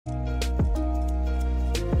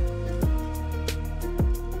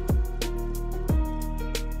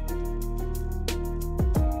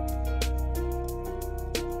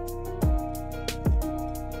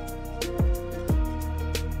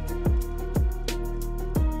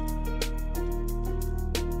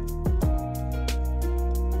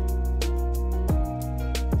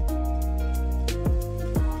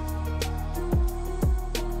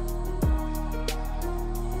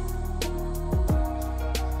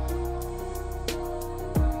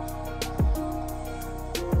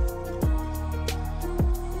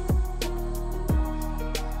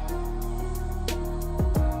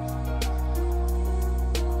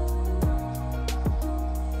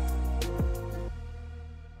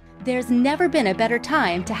There's never been a better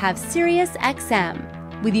time to have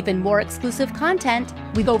SiriusXM. With even more exclusive content,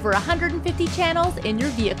 with over 150 channels in your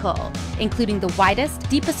vehicle, including the widest,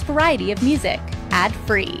 deepest variety of music,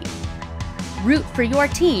 ad-free. Root for your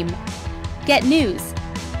team. Get news.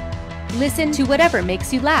 Listen to whatever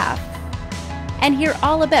makes you laugh. And hear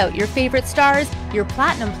all about your favorite stars. Your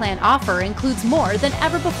Platinum Plan offer includes more than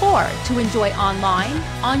ever before to enjoy online,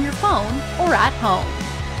 on your phone, or at home.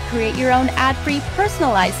 Create your own ad-free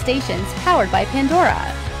personalized stations powered by Pandora.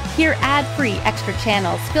 Hear ad-free extra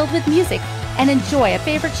channels filled with music and enjoy a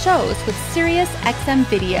favorite shows with SiriusXM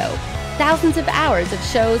Video. Thousands of hours of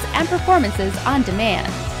shows and performances on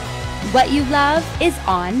demand. What you love is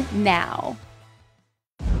on now.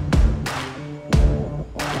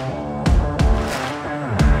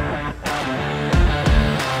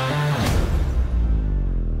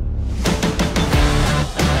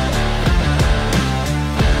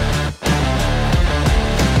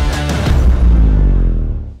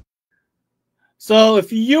 So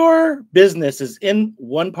if your business is in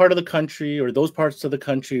one part of the country or those parts of the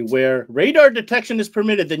country where radar detection is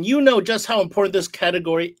permitted, then you know just how important this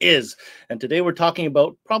category is. And today we're talking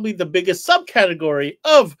about probably the biggest subcategory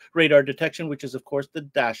of radar detection, which is, of course, the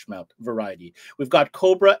dash mount variety. We've got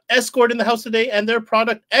COBRA ESCORT in the house today and their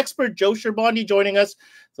product expert, Joseph Sherbondy, joining us.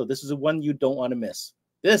 So this is the one you don't want to miss.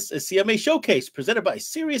 This is CMA Showcase presented by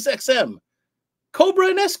SiriusXM, COBRA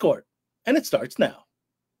and ESCORT, and it starts now.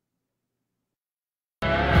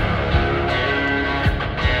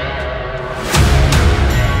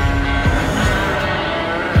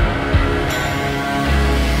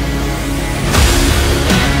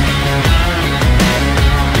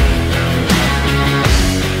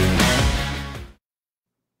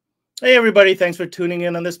 Hey everybody, thanks for tuning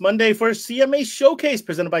in on this Monday for CMA Showcase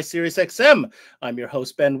presented by SiriusXM. I'm your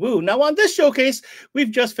host, Ben Wu. Now on this showcase, we've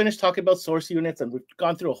just finished talking about source units and we've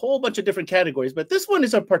gone through a whole bunch of different categories, but this one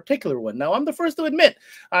is a particular one. Now I'm the first to admit,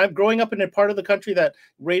 I'm growing up in a part of the country that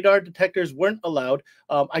radar detectors weren't allowed.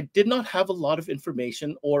 I did not have a lot of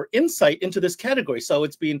information or insight into this category, so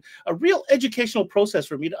it's been a real educational process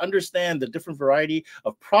for me to understand the different variety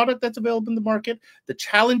of product that's available in the market, the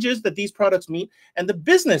challenges that these products meet, and the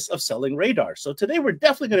business of selling radar. So today we're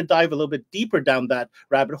definitely going to dive a little bit deeper down that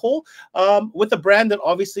rabbit hole with a brand that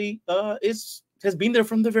obviously has been there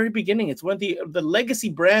from the very beginning. It's one of the legacy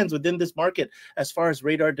brands within this market as far as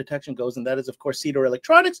radar detection goes, and that is, of course, Cedar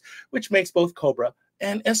Electronics, which makes both COBRA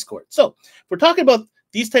and ESCORT. So if we're talking about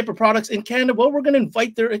these type of products in Canada, well, we're going to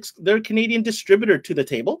invite their Canadian distributor to the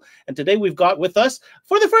table. And today we've got with us,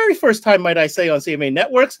 for the very first time, might I say, on CMA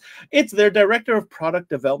Networks, it's their Director of Product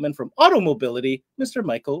Development from Automobility, Mr.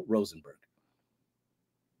 Michael Rosenberg.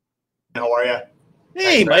 How are you?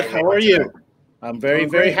 Hey, Mike, how are you? I'm very,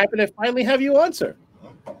 very happy to finally have you on, sir.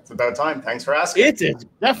 It's about time. Thanks for asking. It is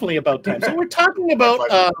definitely about time. So we're talking about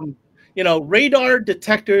radar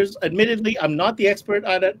detectors. Admittedly, I'm not the expert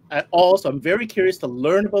at it at all, so I'm very curious to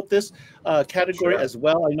learn about this category as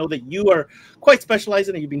well. I know that you are quite specialized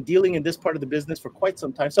in it. You've been dealing in this part of the business for quite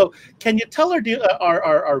some time. So can you tell our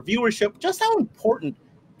viewership just how important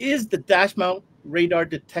is the dash mount radar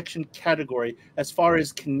detection category as far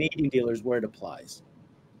as Canadian dealers where it applies?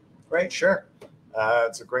 Right, sure.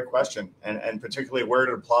 It's a great question. And particularly where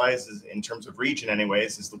it applies is, in terms of region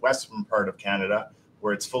anyways, is the western part of Canada,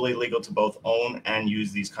 where it's fully legal to both own and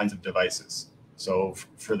use these kinds of devices. So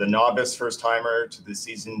for the novice first-timer to the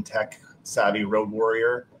seasoned tech-savvy road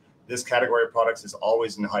warrior, this category of products is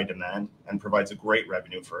always in high demand and provides a great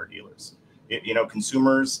revenue for our dealers.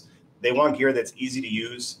 Consumers, they want gear that's easy to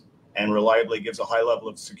use and reliably gives a high level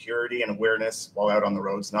of security and awareness while out on the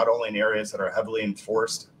roads, not only in areas that are heavily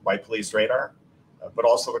enforced by police radar, but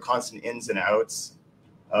also the constant ins and outs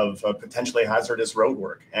of potentially hazardous road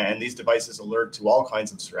work. And these devices alert to all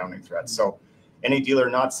kinds of surrounding threats. So any dealer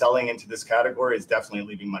not selling into this category is definitely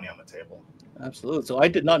leaving money on the table. Absolutely. So I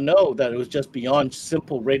did not know that it was just beyond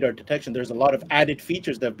simple radar detection. There's a lot of added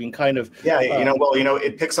features that have been kind of... Yeah,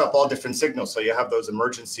 it picks up all different signals. So you have those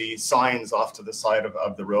emergency signs off to the side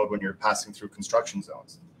of the road when you're passing through construction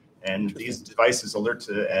zones. And these devices alert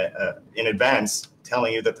in advance,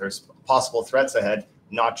 telling you that there's possible threats ahead,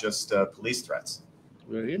 not just police threats.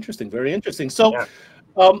 Very interesting. Very interesting. So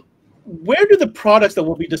where do the products that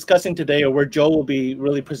we'll be discussing today, or where Joe will be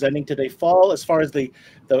really presenting today, fall as far as the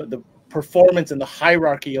performance and the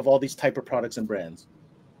hierarchy of all these type of products and brands?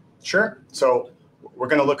 Sure. So we're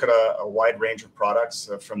going to look at a wide range of products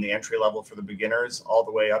from the entry level for the beginners all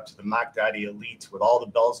the way up to the Mac Daddy Elite with all the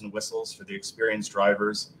bells and whistles for the experienced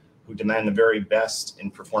drivers who demand the very best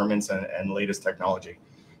in performance and latest technology.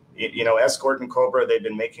 ESCORT and COBRA, they've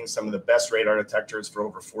been making some of the best radar detectors for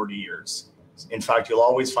over 40 years. In fact, you'll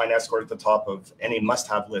always find ESCORT at the top of any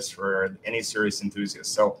must-have list for any serious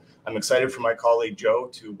enthusiast. So I'm excited for my colleague Joe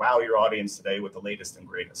to wow your audience today with the latest and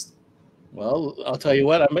greatest. Well, I'll tell you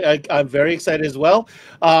what, I'm very excited as well.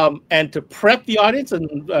 And to prep the audience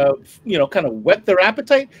and kind of whet their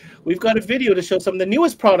appetite, we've got a video to show some of the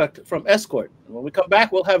newest product from ESCORT. And when we come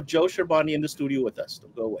back, we'll have Joe Sherbondy in the studio with us.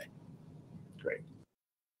 Don't go away. Great.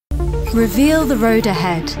 Reveal the road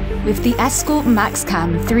ahead with the ESCORT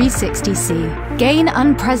MaxCam 360C. Gain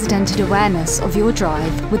unprecedented awareness of your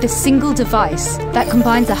drive with a single device that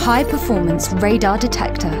combines a high-performance radar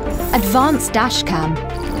detector, advanced dash cam,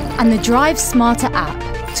 and the Drive Smarter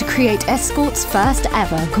app to create ESCORT's first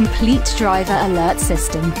ever complete driver alert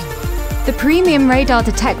system. The premium radar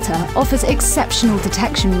detector offers exceptional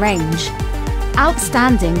detection range,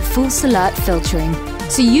 outstanding false alert filtering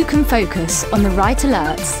so you can focus on the right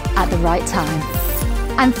alerts at the right time,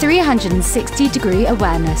 and 360-degree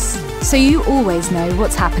awareness so you always know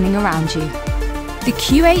what's happening around you. The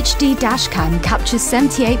QHD dashcam captures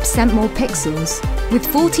 78% more pixels with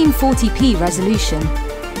 1440p resolution.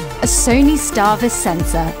 A Sony Starvis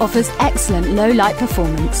sensor offers excellent low-light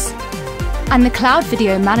performance. And the cloud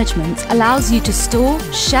video management allows you to store,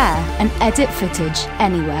 share, and edit footage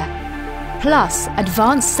anywhere. Plus,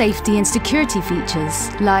 advanced safety and security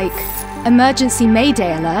features like emergency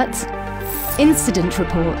Mayday alert, incident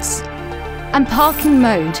reports, and parking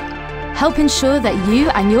mode help ensure that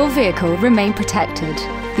you and your vehicle remain protected.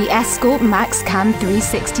 The ESCORT MaxCam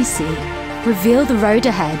 360C. Reveal the road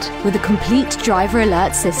ahead with a complete driver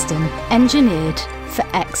alert system engineered for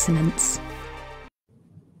excellence.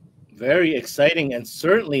 Very exciting and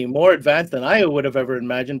certainly more advanced than I would have ever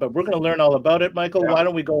imagined, but we're going to learn all about it. Michael, why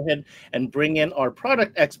don't we go ahead and bring in our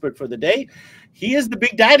product expert for the day? He is the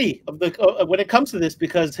big daddy of the when it comes to this,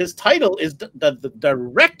 because his title is the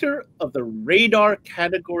director of the radar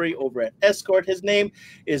category over at ESCORT. His name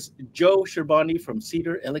is Joe Sherbondy from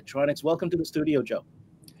Cedar Electronics. Welcome to the studio, Joe.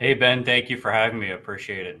 Hey, Ben, thank you for having me. I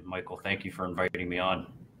appreciate it. Michael, thank you for inviting me on.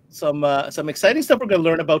 Some exciting stuff we're going to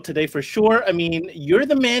learn about today for sure. I mean, you're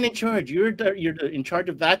the man in charge. You're in charge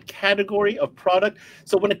of that category of product.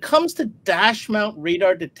 So when it comes to dash mount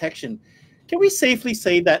radar detection, can we safely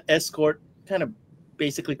say that ESCORT kind of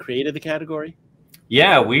basically created the category?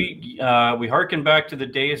 Yeah, we harken back to the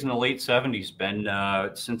days in the late 70s,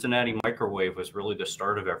 Ben. Cincinnati Microwave was really the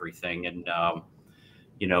start of everything. And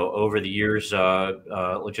over the years,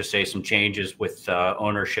 let's just say some changes with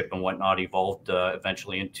ownership and whatnot evolved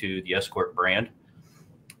eventually into the ESCORT brand.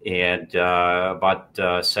 And about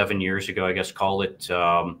 7 years ago, I guess, call it,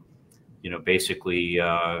 basically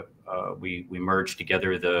we merged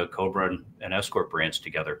together the COBRA and ESCORT brands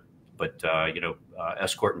together. But,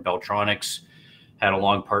 ESCORT and Beltronics had a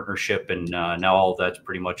long partnership, and now all of that's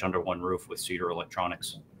pretty much under one roof with Cedar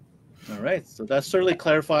Electronics. All right, so that certainly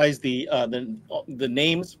clarifies the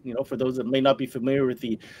names. For those that may not be familiar with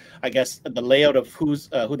the layout of who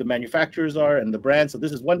the manufacturers are and the brands. So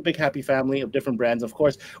this is one big happy family of different brands. Of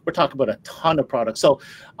course, we're talking about a ton of products. So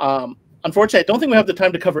unfortunately, I don't think we have the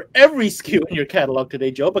time to cover every SKU in your catalog today,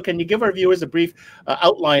 Joe. But can you give our viewers a brief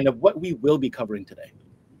outline of what we will be covering today?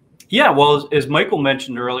 Yeah, well, as Michael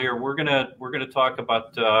mentioned earlier, we're gonna talk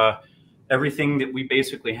about everything that we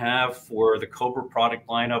basically have for the COBRA product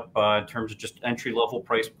lineup in terms of just entry-level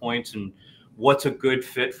price points and what's a good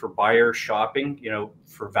fit for buyer shopping,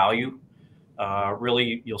 for value.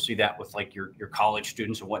 Really, you'll see that with like your college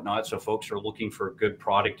students and whatnot. So folks are looking for a good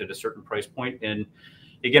product at a certain price point. And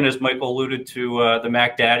again, as Michael alluded to, the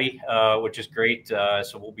Mac Daddy, which is great.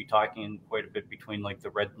 So we'll be talking quite a bit between like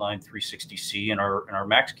the Redline 360C and our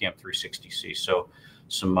MaxCam 360C. So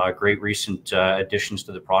some great recent additions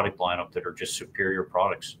to the product lineup that are just superior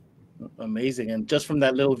products. Amazing. And just from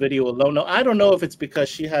that little video alone, now, I don't know if it's because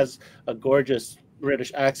she has a gorgeous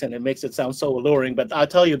British accent, it makes it sound so alluring, but I'll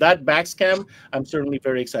tell you that MaxCam, I'm certainly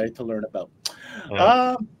very excited to learn about.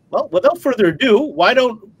 Yeah. Well, without further ado, why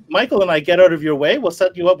don't Michael and I get out of your way? We'll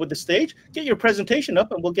set you up with the stage, get your presentation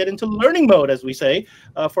up, and we'll get into learning mode, as we say,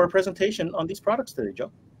 for a presentation on these products today,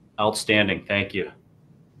 Joe. Outstanding. Thank you.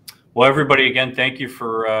 Well, everybody, again, thank you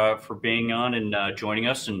for being on and joining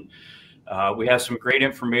us. And we have some great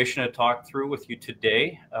information to talk through with you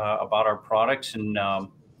today about our products. And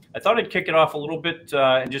I thought I'd kick it off a little bit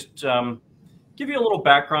and just give you a little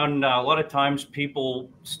background. A lot of times people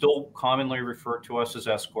still commonly refer to us as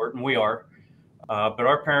ESCORT, and we are. But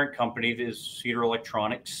our parent company is Cedar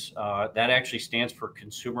Electronics. That actually stands for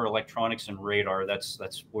Consumer Electronics and Radar.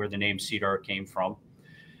 That's where the name Cedar came from.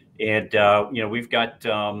 And, we've got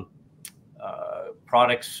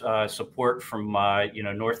products support from,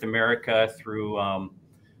 North America through,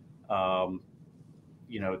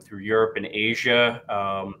 through Europe and Asia.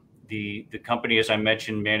 The company, as I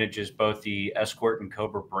mentioned, manages both the ESCORT and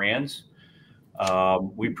COBRA brands.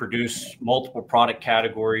 We produce multiple product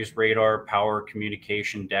categories: radar, power,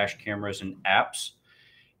 communication, dash cameras, and apps.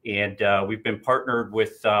 And we've been partnered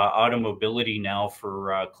with Automobility now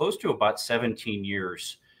for close to about 17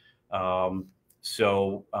 years.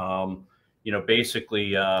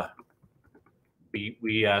 Basically,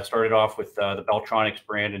 we started off with the Beltronics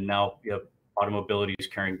brand, and now Automobility is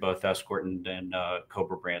carrying both ESCORT and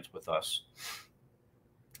COBRA brands with us.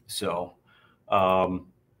 So let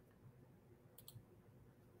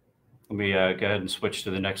me go ahead and switch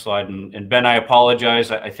to the next slide. And Ben, I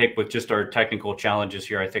apologize. I think with just our technical challenges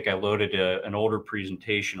here, I think I loaded an older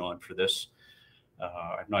presentation on for this.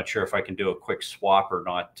 I'm not sure if I can do a quick swap or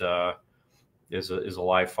not. Is a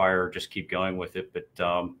live fire, just keep going with it. But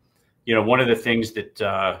one of the things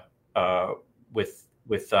that with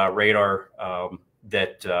radar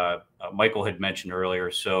that Michael had mentioned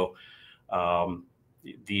earlier. So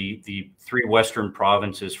the three Western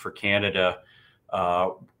provinces for Canada,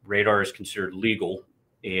 radar is considered legal.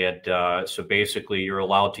 And so basically you're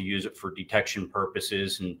allowed to use it for detection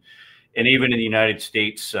purposes. And even in the United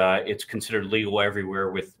States, it's considered legal everywhere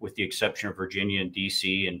with the exception of Virginia and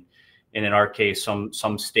DC. And in our case,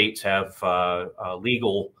 some states have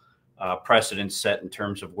legal precedents set in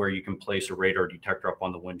terms of where you can place a radar detector up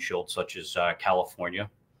on the windshield, such as California.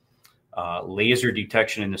 Laser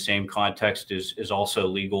detection in the same context is also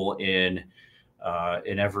legal in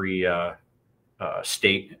every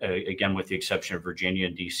state, again with the exception of Virginia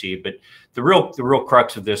and DC. But the real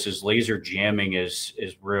crux of this is laser jamming is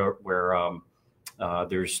where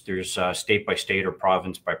there's state by state or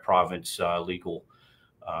province by province legal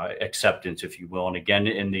acceptance, if you will. And again,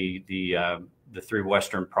 in the three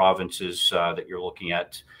Western provinces that you're looking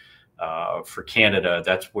at for Canada,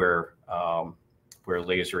 that's where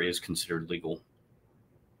laser is considered legal.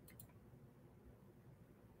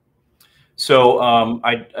 So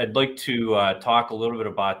I'd like to talk a little bit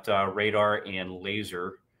about radar and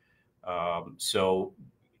laser.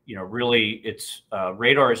 Really, it's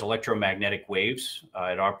radar is electromagnetic waves.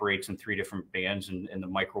 It operates in three different bands in the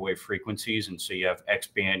microwave frequencies, and so you have X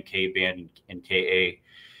band, K band, and Ka.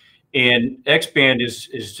 And X band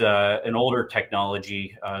is an older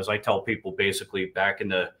technology. As I tell people, basically back in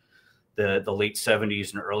the late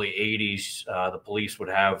 70s and early 80s, the police would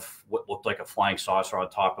have what looked like a flying saucer on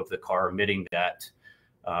top of the car emitting that.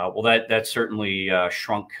 Well, that certainly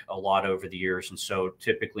shrunk a lot over the years. And so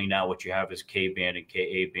typically now what you have is K band and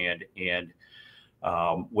Ka band. And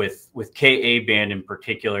with Ka band in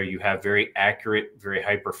particular, you have very accurate, very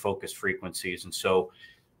hyper-focused frequencies. And so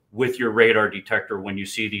with your radar detector, when you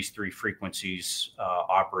see these three frequencies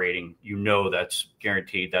operating, that's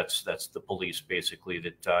guaranteed. That's the police basically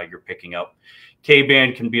that you're picking up. K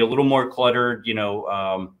band can be a little more cluttered.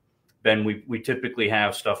 Ben, we typically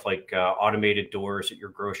have stuff like automated doors at your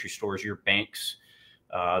grocery stores, your banks.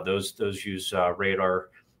 Those use radar,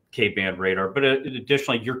 K band radar. But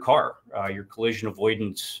additionally, your car, your collision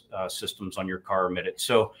avoidance systems on your car emit it.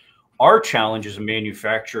 So our challenge as a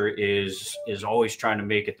manufacturer is always trying to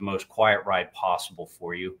make it the most quiet ride possible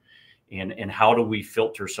for you. And how do we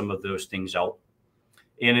filter some of those things out?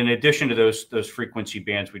 And in addition to those frequency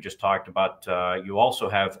bands we just talked about, you also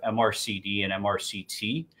have MRCD and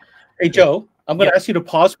MRCT. Hey, Joe, I'm going to ask you to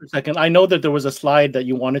pause for a second. I know that there was a slide that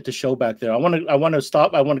you wanted to show back there. I want to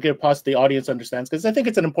stop. I want to get a pause so the audience understands, because I think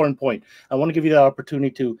it's an important point. I want to give you the opportunity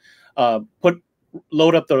to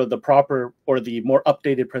load up the proper or the more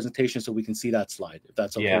updated presentation so we can see that slide, if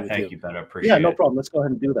that's okay with you. Yeah, thank you, Ben. I appreciate it. Yeah, no problem. Let's go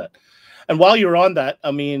ahead and do that. And while you're on that,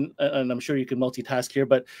 I mean, and I'm sure you can multitask here,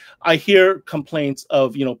 but I hear complaints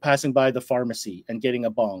of, passing by the pharmacy and getting a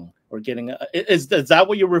bong or getting is that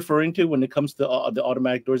what you're referring to when it comes to the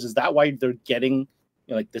automatic doors? Is that why they're getting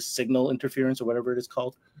like this signal interference or whatever it is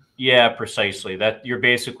called? Yeah, precisely. That you're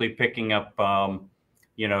basically picking up,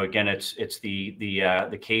 again, it's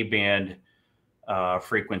the K band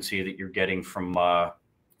frequency that you're getting from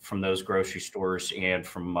those grocery stores and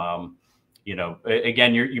from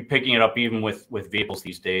again, you're picking it up even with vehicles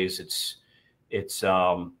these days. It's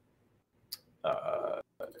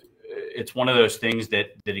one of those things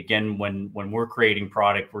that again, when we're creating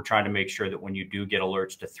product, we're trying to make sure that when you do get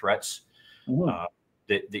alerts to threats,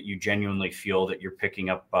 that you genuinely feel that you're picking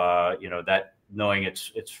up, that knowing it's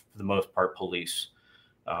for the most part police.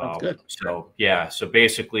 That's good. So yeah, so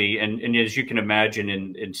basically, and as you can imagine,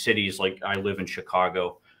 in cities like I live in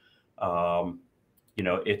Chicago,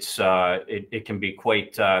 it can be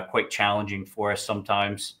quite challenging for us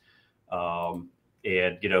sometimes,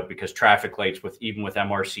 and because traffic lights even with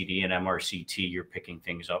MRCD and MRCT, you're picking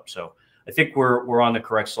things up. So I think we're on the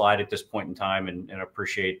correct slide at this point in time, and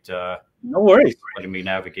appreciate no worries letting me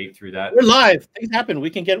navigate through that. We're live. Things happen. We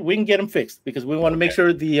can get them fixed because we want to make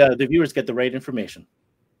sure the viewers get the right information.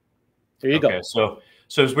 There you go. So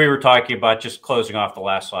as we were talking about, just closing off the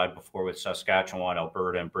last slide before with Saskatchewan,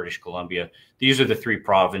 Alberta, and British Columbia, these are the 3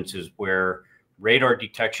 provinces where radar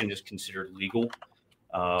detection is considered legal,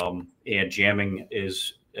 and jamming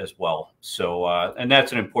is as well. So, and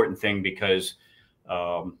that's an important thing because,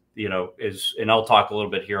 you know, and I'll talk a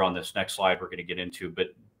little bit here on this next slide we're going to get into, but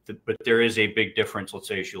there is a big difference, let's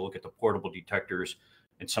say, as you look at the portable detectors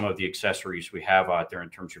and some of the accessories we have out there in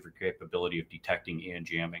terms of your capability of detecting and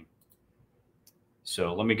jamming.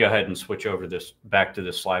 So let me go ahead and switch over back to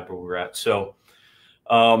this slide where we're at. So,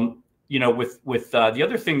 you know, with the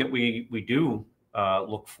other thing that we do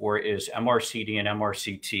look for is MRCD and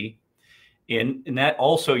MRCT, and that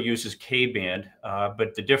also uses K-band,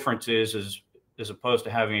 but the difference is as opposed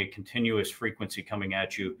to having a continuous frequency coming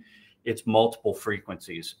at you, it's multiple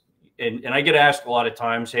frequencies. And I get asked a lot of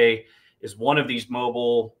times, hey, is one of these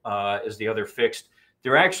mobile, is the other fixed?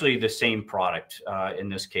 They're actually the same product in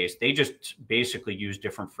this case. They just basically use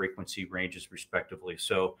different frequency ranges respectively.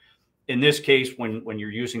 So in this case, when you're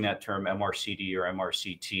using that term MRCD or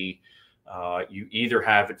MRCT, you either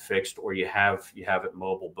have it fixed or you have it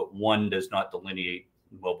mobile, but one does not delineate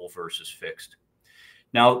mobile versus fixed.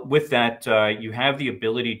 Now, with that, you have the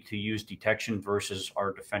ability to use detection versus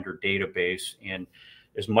our Defender database. And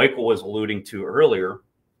as Michael was alluding to earlier,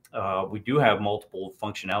 we do have multiple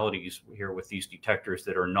functionalities here with these detectors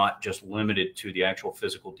that are not just limited to the actual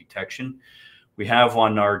physical detection. We have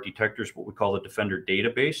on our detectors what we call the Defender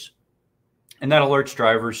database, and that alerts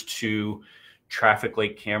drivers to traffic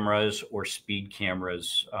light cameras or speed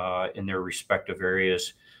cameras in their respective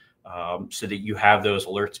areas, so that you have those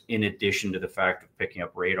alerts in addition to the fact of picking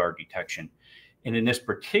up radar detection. And in this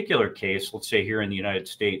particular case, let's say here in the United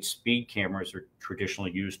States, speed cameras are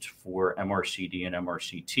traditionally used for MRCD and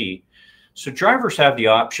MRCT. So drivers have the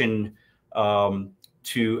option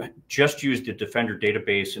to just use the Defender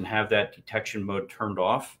database and have that detection mode turned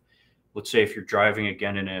off. Let's say if you're driving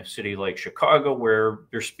again in a city like Chicago where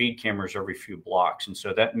there's speed cameras every few blocks. And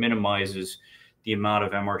so that minimizes the amount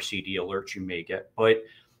of MRCD alerts you may get. But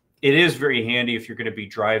it is very handy if you're going to be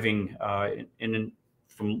driving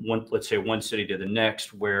from let's say one city to the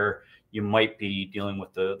next where you might be dealing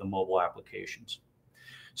with the mobile applications.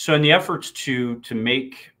 So in the efforts to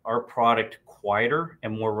make our product quieter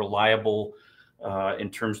and more reliable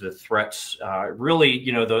in terms of the threats, really,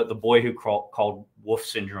 you know, the boy who called wolf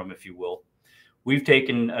syndrome, if you will, we've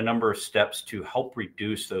taken a number of steps to help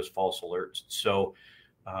reduce those false alerts. So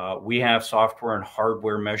we have software and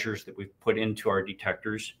hardware measures that we've put into our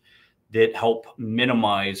detectors that help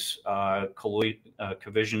minimize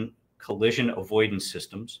collision avoidance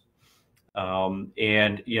systems.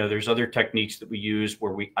 And, you know, there's other techniques that we use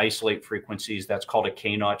where we isolate frequencies. That's called a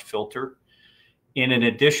K-notch filter. And in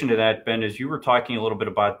addition to that, Ben, as you were talking a little bit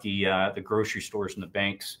about the grocery stores and the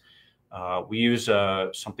banks, we use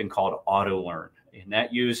something called auto learn, and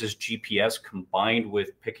that uses GPS combined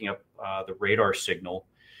with picking up the radar signal.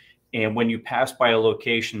 And when you pass by a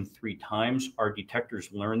location 3 times, our detectors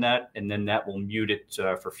learn that, and then that will mute it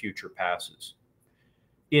for future passes.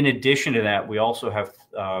 In addition to that, we also have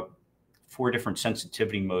 4 different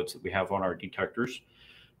sensitivity modes that we have on our detectors: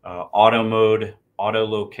 auto mode, auto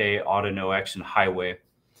locate, auto NOx, and highway.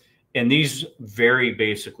 And these vary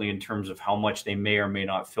basically in terms of how much they may or may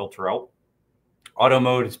not filter out. Auto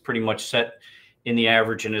mode is pretty much set in the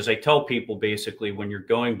average. And as I tell people, basically, when you're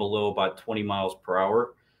going below about 20 miles per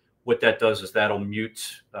hour, what that does is that'll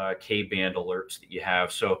mute K-band alerts that you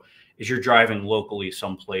have. So as you're driving locally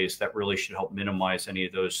someplace, that really should help minimize any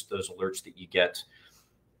of those alerts that you get.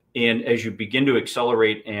 And as you begin to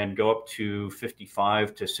accelerate and go up to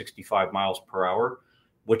 55 to 65 miles per hour,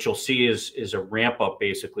 what you'll see is a ramp up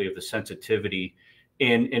basically of the sensitivity.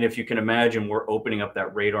 And if you can imagine, we're opening up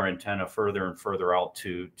that radar antenna further and further out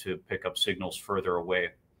to pick up signals further away.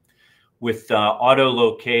 With auto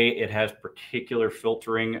locate, it has particular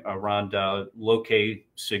filtering around locate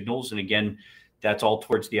signals. And again, that's all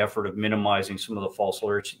towards the effort of minimizing some of the false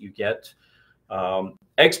alerts that you get.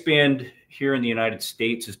 X-band here in the United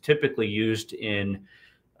States is typically used in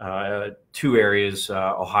 2 areas.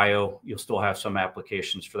 Ohio, you'll still have some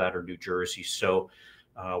applications for that, or New Jersey. So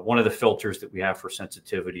one of the filters that we have for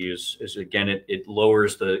sensitivity is again, it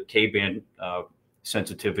lowers the K-band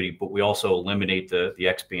sensitivity, but we also eliminate the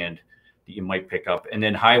X-band that you might pick up. And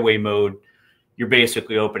then highway mode, you're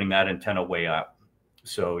basically opening that antenna way up.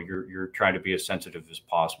 So you're trying to be as sensitive as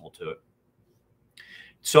possible to it.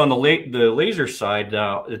 So on the laser side,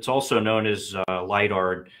 it's also known as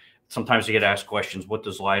LiDAR. sometimes you get asked questions, what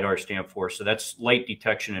does LiDAR stand for? So that's light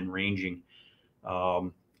detection and ranging.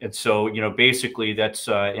 And so, basically that's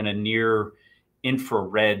in a near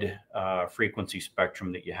infrared frequency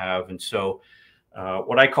spectrum that you have. And so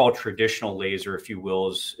what I call traditional laser, if you will,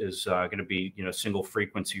 is going to be, single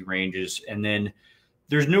frequency ranges. And then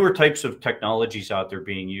there's newer types of technologies out there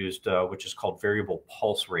being used, which is called variable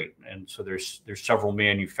pulse rate. And so there's several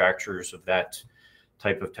manufacturers of that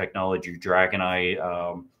type of technology.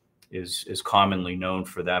 DragonEye is commonly known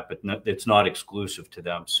for that, but it's not exclusive to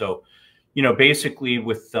them. So, basically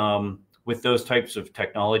with those types of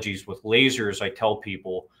technologies, with lasers, I tell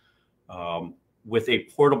people, with a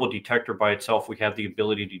portable detector by itself, we have the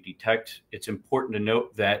ability to detect. It's important to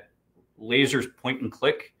note that lasers point and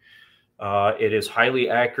click. It is highly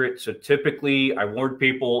accurate. So typically, I warn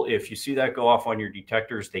people, if you see that go off on your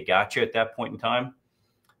detectors, they got you at that point in time.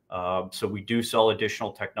 So we do sell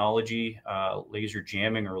additional technology, laser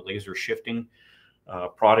jamming or laser shifting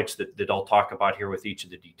products that I'll talk about here with each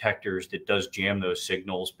of the detectors that does jam those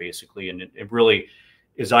signals, basically. And it really,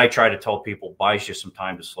 as I try to tell people, buys you some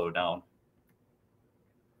time to slow down.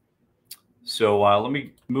 So let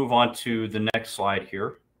me move on to the next slide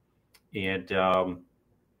here. And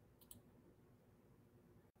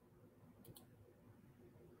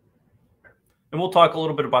we'll talk a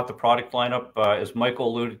little bit about the product lineup. As Michael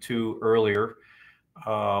alluded to earlier,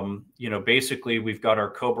 basically we've got our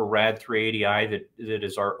COBRA Rad 380i that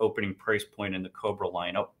is our opening price point in the COBRA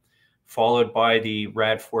lineup, followed by the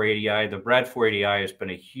Rad 480i. The Rad 480i has been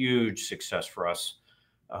a huge success for us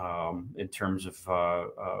in terms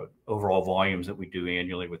of overall volumes that we do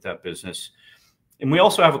annually with that business. And we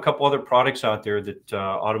also have a couple other products out there that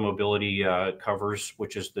Automobility covers,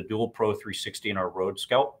 which is the Dual Pro 360 and our Road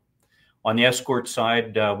Scout. On the ESCORT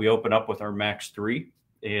side, we open up with our Max 3,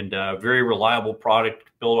 and very reliable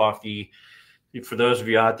product built off for those of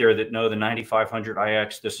you out there that know the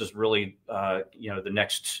 9500iX, this is really, the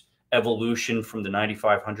next evolution from the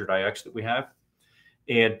 9500iX that we have.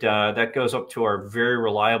 And that goes up to our very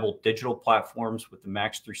reliable digital platforms with the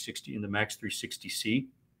Max 360 and the Max 360C.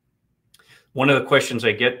 One of the questions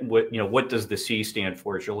I get, what does the C stand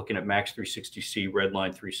for? Is you're looking at Max 360C,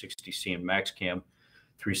 Redline 360C, and MaxCam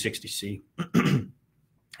 360C.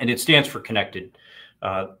 And it stands for connected.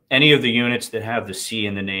 Any of the units that have the C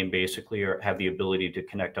in the name basically have the ability to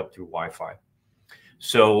connect up through Wi-Fi.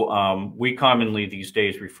 So we commonly these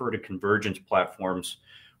days refer to convergence platforms,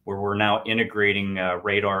 where we're now integrating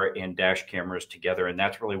radar and dash cameras together. And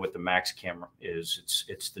that's really what the Max camera is.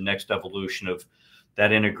 It's the next evolution of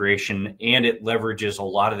that integration, and it leverages a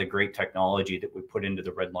lot of the great technology that we put into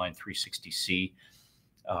the Redline 360C.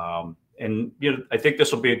 And I think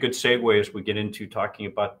this will be a good segue as we get into talking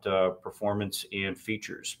about performance and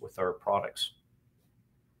features with our products.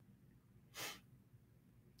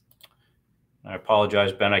 I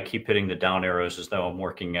apologize, Ben. I keep hitting the down arrows as though I'm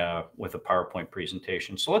working with a PowerPoint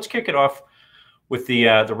presentation. So let's kick it off with the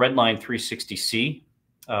Redline 360C.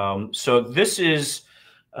 So this is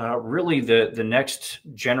really the next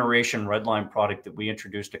generation Redline product that we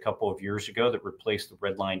introduced a couple of years ago that replaced the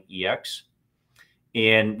Redline EX.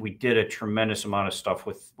 And we did a tremendous amount of stuff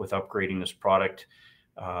with upgrading this product.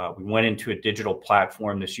 We went into a digital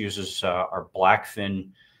platform. This uses our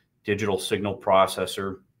Blackfin digital signal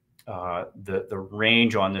processor. The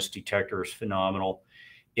range on this detector is phenomenal.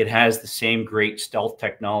 It has the same great stealth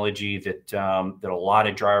technology that a lot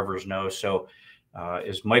of drivers know. So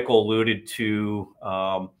as Michael alluded to,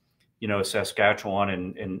 Saskatchewan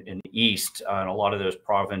and east and a lot of those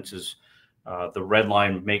provinces, the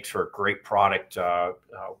Redline makes for a great product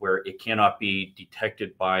where it cannot be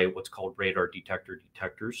detected by what's called radar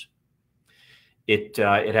detectors. It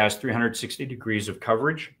has 360 degrees of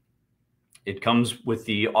coverage. It comes with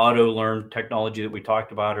the auto learn technology that we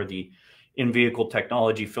talked about, or the in-vehicle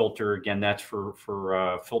technology filter. Again, that's for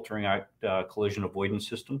filtering out collision avoidance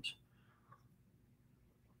systems.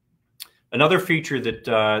 Another feature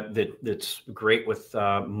that's great with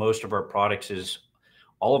most of our products is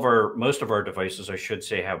most of our devices, I should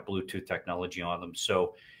say, have Bluetooth technology on them.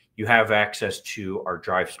 So you have access to our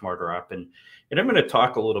Drive Smarter app, and I'm going to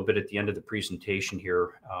talk a little bit at the end of the presentation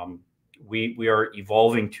here. We are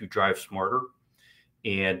evolving to Drive Smarter,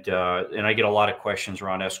 and I get a lot of questions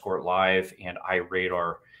around ESCORT Live and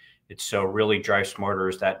iRadar. It's so really Drive Smarter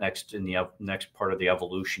is that next part of the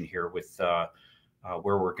evolution here with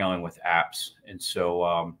where we're going with apps, and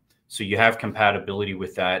so you have compatibility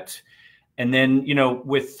with that, and then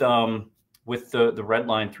with the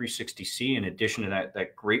Redline 360C, in addition to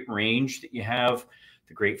that great range that you have,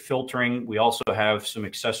 the great filtering, we also have some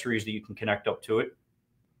accessories that you can connect up to it.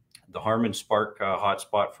 The Harman Spark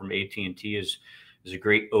hotspot from AT&T is is a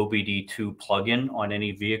great OBD2 plug-in on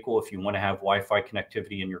any vehicle if you want to have Wi-Fi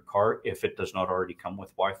connectivity in your car, if it does not already come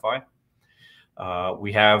with Wi-Fi.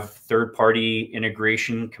 We have third-party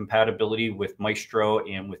integration compatibility with Maestro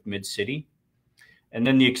and with Mid-City. And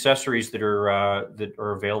then the accessories that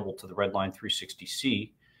are available to the Redline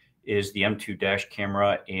 360C is the M2 dash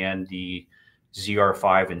camera and the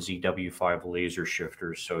ZR5 and ZW5 laser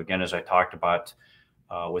shifters. So again, as I talked about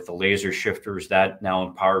with the laser shifters, that now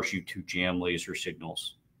empowers you to jam laser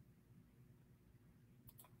signals.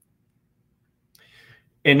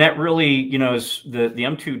 And that really, you know, is the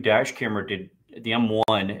M2 dash camera did, the M1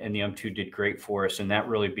 and the M2 did great for us. And that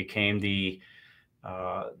really became the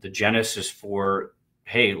genesis for,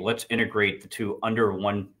 hey, let's integrate the two under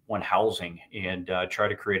one housing and try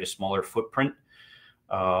to create a smaller footprint.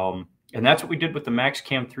 And that's what we did with the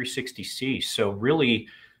MaxCam 360C. So really,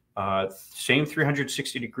 same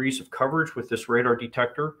 360 degrees of coverage with this radar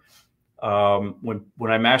detector. When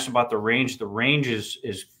I'm asked about the range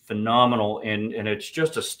is phenomenal, and it's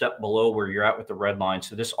just a step below where you're at with the Redline.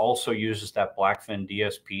 So this also uses that Blackfin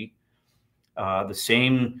DSP, the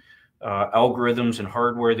same algorithms and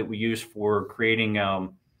hardware that we use for creating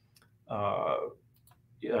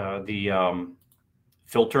the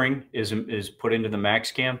filtering is put into the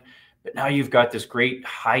MaxCam. But now you've got this great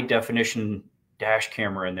high definition dash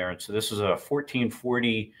camera in there. And so this is a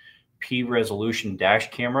 1440p resolution dash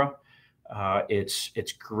camera. It's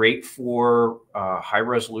great for high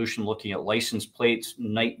resolution, looking at license plates,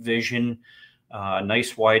 night vision,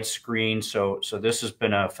 nice wide screen. So this has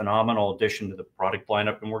been a phenomenal addition to the product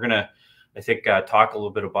lineup. And we're going to, I think, talk a little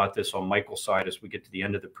bit about this on Michael's side as we get to the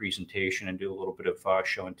end of the presentation and do a little bit of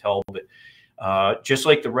show and tell. But just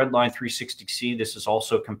like the Redline 360C, this is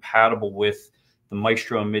also compatible with the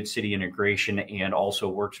Maestro and Mid-City integration, and also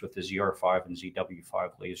works with the ZR5 and ZW5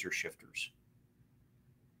 laser shifters.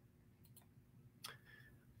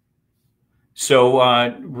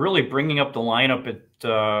 So really bringing up the lineup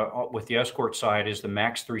with the Escort side is the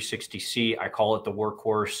Max 360C. I call it the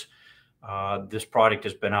workhorse. This product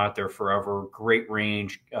has been out there forever. Great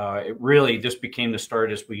range. This became the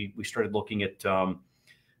start as we started looking at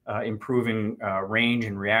improving range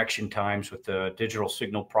and reaction times with the digital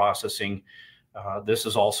signal processing. This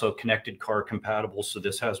is also connected car compatible, so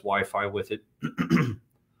this has Wi-Fi with it.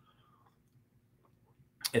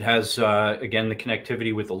 It has, again, the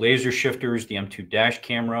connectivity with the laser shifters, the M2 dash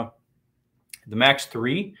camera. The Max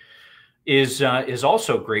 3 is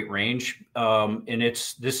also great range, and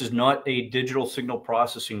this is not a digital signal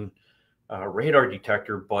processing radar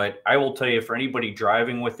detector, but I will tell you, for anybody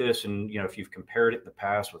driving with this, and you know, if you've compared it in the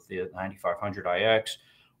past with the 9500iX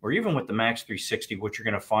or even with the Max 360, what you're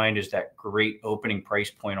going to find is that great opening price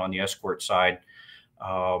point on the Escort side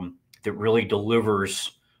that really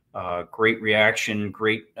delivers great reaction,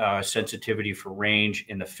 great sensitivity for range,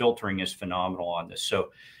 and the filtering is phenomenal on this.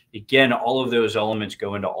 So again, all of those elements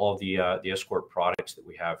go into all of the Escort products that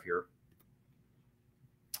we have here.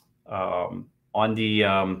 On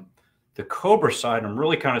the COBRA side, I'm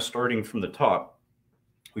really kind of starting from the top.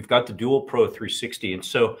 We've got the Dual Pro 360. And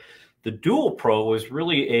so the Dual Pro was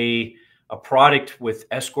really a product with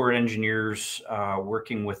Escort engineers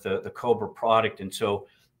working with the COBRA product. And so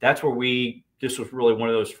that's where this was really one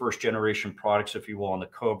of those first generation products, if you will, on the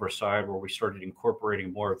COBRA side, where we started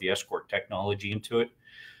incorporating more of the Escort technology into it.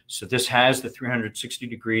 So this has the 360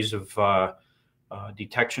 degrees of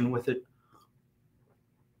detection with it.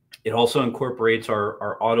 It also incorporates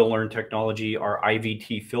our auto learn technology, our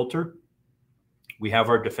IVT filter. We have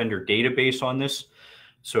our Defender database on this.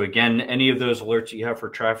 So again, any of those alerts you have for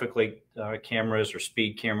traffic light cameras or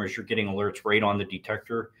speed cameras, you're getting alerts right on the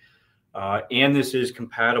detector. And this is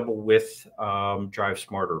compatible with Drive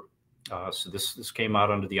Smarter. So this came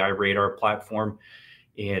out under the iRadar platform,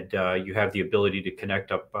 and you have the ability to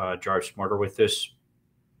connect up Drive Smarter with this.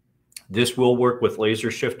 This will work with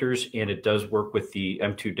laser shifters, and it does work with the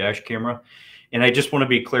M2 dash camera. And I just want to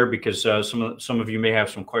be clear, because some of you may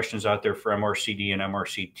have some questions out there for MRCD and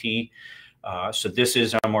MRCT. So this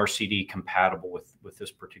is MRCD compatible with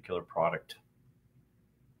this particular product.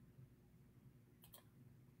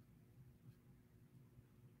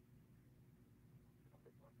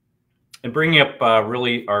 And bringing up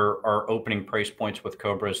really our opening price points with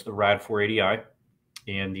COBRA is the Rad 480i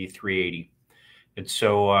and the 380. And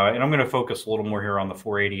so, and I'm going to focus a little more here on the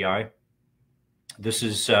 480i. This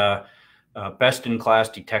is best in class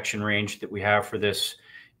detection range that we have for this.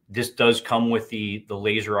 This does come with the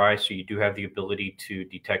laser eye, so you do have the ability to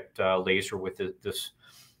detect laser with this.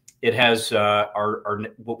 It has our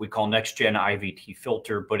what we call next gen IVT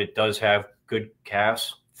filter, but it does have good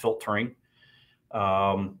CAS filtering.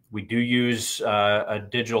 We do use a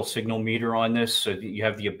digital signal meter on this, so that you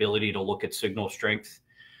have the ability to look at signal strength.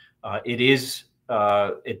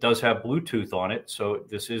 It does have Bluetooth on it, so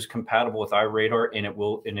this is compatible with iRadar, and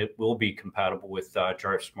it will be compatible with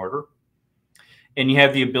Drive Smarter. And you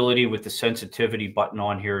have the ability with the sensitivity button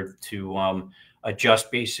on here to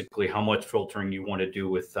adjust basically how much filtering you want to do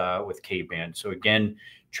with K-band. So again,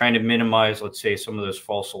 trying to minimize, let's say, some of those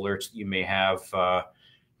false alerts that you may have,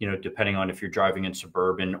 depending on if you're driving in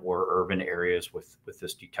suburban or urban areas with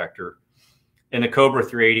this detector. And the COBRA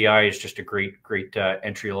 380i is just a great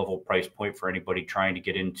entry-level price point for anybody trying to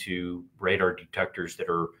get into radar detectors that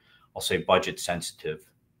are, I'll say, budget sensitive.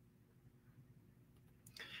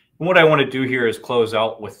 And what I want to do here is close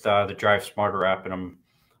out with the Drive Smarter app, and I'm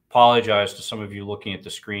apologize to some of you looking at the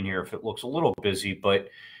screen here if it looks a little busy, but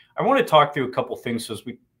I want to talk through a couple things. As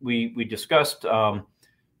we discussed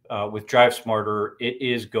with Drive Smarter, it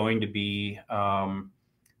is going to be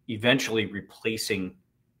eventually replacing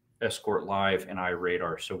ESCORT Live and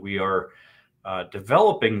iRadar. So we are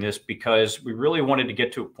developing this because we really wanted to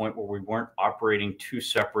get to a point where we weren't operating two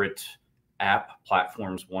separate app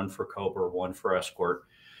platforms, one for COBRA, one for ESCORT.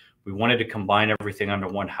 We wanted to combine everything under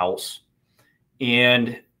one house.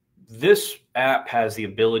 And this app has the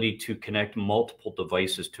ability to connect multiple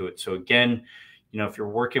devices to it. So again, if you're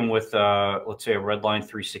working with, let's say, a Redline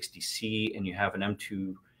 360C and you have an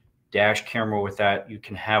M2 dash camera with that, you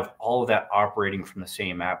can have all of that operating from the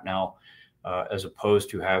same app now, as opposed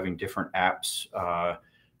to having different apps,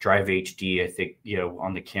 Drive HD, I think,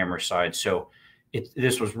 on the camera side. So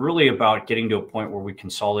this was really about getting to a point where we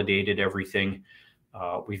consolidated everything.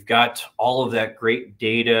 We've got all of that great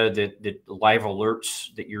data, that live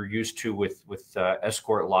alerts that you're used to with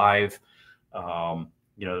ESCORT Live,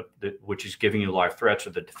 which is giving you live threats,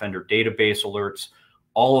 or the Defender database alerts.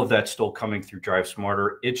 All of that's still coming through Drive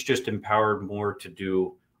Smarter. It's just empowered more to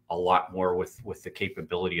do a lot more with the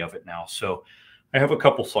capability of it now. So I have a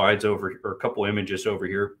couple slides or a couple images over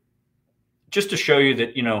here just to show you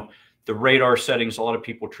that, the radar settings, a lot of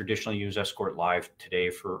people traditionally use ESCORT Live today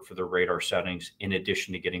for their radar settings, in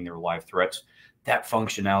addition to getting their live threats. That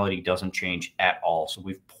functionality doesn't change at all. So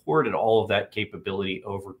we've ported all of that capability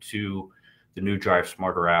over to the new Drive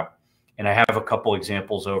Smarter app. And I have a couple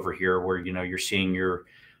examples over here where, you're seeing your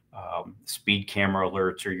speed camera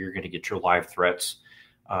alerts, or you're going to get your live threats.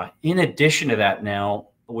 In addition to that, now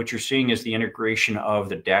what you're seeing is the integration of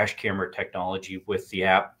the dash camera technology with the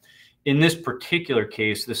app. In this particular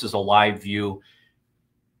case, this is a live view.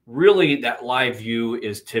 Really, that live view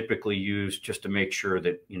is typically used just to make sure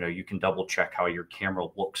that, you can double check how your camera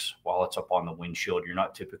looks while it's up on the windshield. You're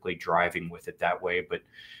not typically driving with it that way, but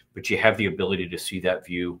you have the ability to see that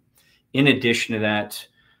view. In addition to that,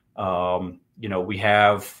 we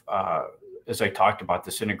have, as I talked about,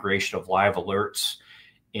 this integration of live alerts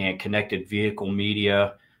and connected vehicle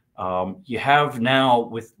media. You have now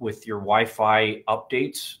with your Wi-Fi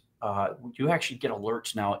updates, you actually get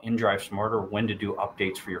alerts now in Drive Smarter when to do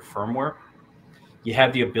updates for your firmware. You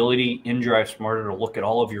have the ability in Drive Smarter to look at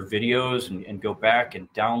all of your videos and go back and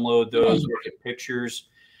download those, look at pictures.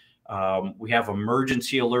 We have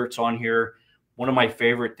emergency alerts on here. One of my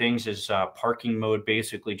favorite things is parking mode,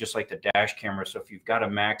 basically just like the dash camera. So if you've got a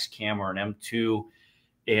max cam or an M2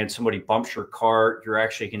 and somebody bumps your car, you're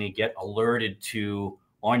actually going to get alerted to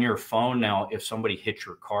on your phone now if somebody hits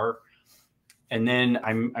your car. And then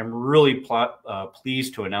I'm really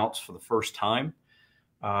pleased to announce for the first time,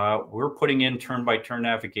 we're putting in turn-by-turn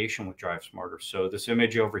navigation with Drive Smarter. So this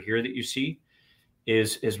image over here that you see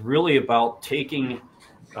is really about taking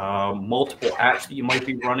multiple apps that you might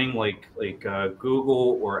be running, like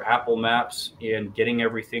Google or Apple Maps, and getting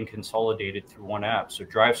everything consolidated through one app. So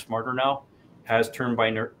Drive Smarter now has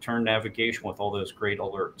turn-by-turn navigation with all those great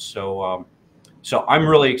alerts. So I'm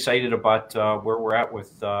really excited about where we're at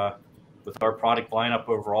with our product lineup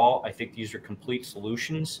overall. I think these are complete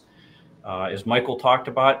solutions, as Michael talked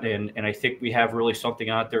about, and I think we have really something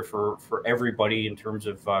out there for everybody in terms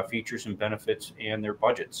of features and benefits and their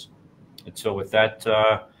budgets. And so with that,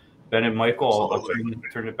 Ben and Michael, I'll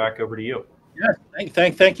turn it back over to you. Yeah,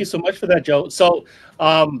 thank you so much for that, Joe. So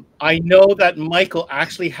I know that Michael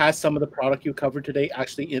actually has some of the product you covered today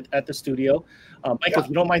actually at the studio. Michael, if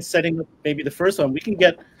you don't mind setting up maybe the first one, we can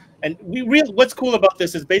get. And what's cool about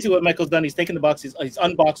this is basically what Michael's done. He's taken the box, he's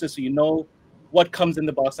unboxed it, so you know what comes in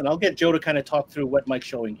the box. And I'll get Joe to kind of talk through what Mike's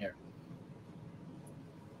showing here.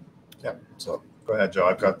 Yeah, so go ahead, Joe.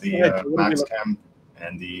 I've got the Max Cam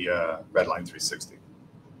and the Redline 360.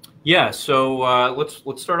 Yeah, so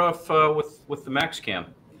let's start off with the Max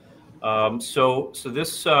Cam. So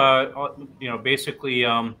this basically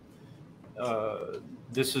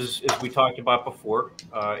this is, as we talked about before,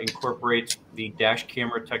 incorporates the dash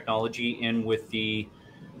camera technology in with the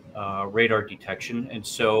radar detection. And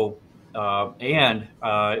so,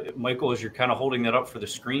 Michael, as you're kind of holding that up for the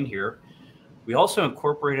screen here, we also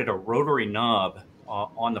incorporated a rotary knob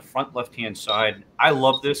on the front left-hand side. I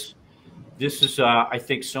love this. This is, I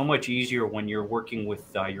think, so much easier when you're working with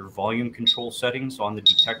your volume control settings on the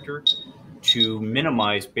detector to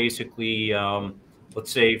minimize basically,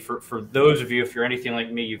 let's say for those of you, if you're anything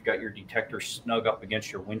like me, you've got your detector snug up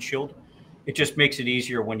against your windshield. It just makes it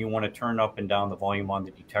easier when you want to turn up and down the volume on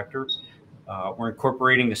the detector. We're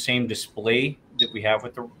incorporating the same display that we have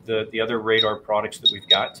with the other radar products that we've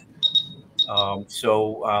got.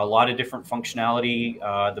 So a lot of different functionality.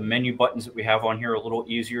 The menu buttons that we have on here are a little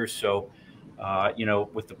easier. So, you know,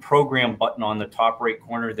 with the program button on the top right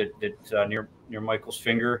corner that near Michael's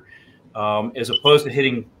finger, as opposed to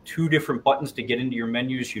hitting two different buttons to get into your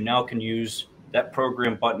menus, you now can use that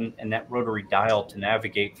program button and that rotary dial to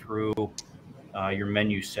navigate through your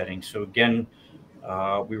menu settings. So again,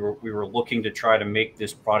 we were looking to try to make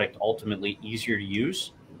this product ultimately easier to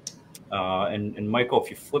use. And Michael, if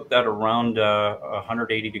you flip that around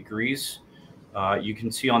 180 degrees, you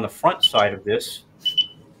can see on the front side of this,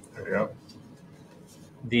 there you go.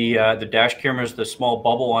 The dash camera is the small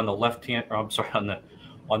bubble on the left hand. Or I'm sorry, on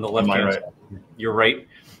the left hand right. side. You're right.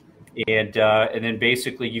 And then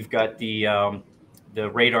basically you've got the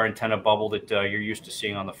radar antenna bubble that you're used to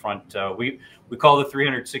seeing on the front. We call the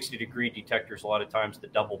 360-degree detectors a lot of times the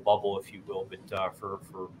double bubble, if you will, but for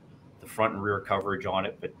the front and rear coverage on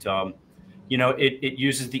it. But you know, it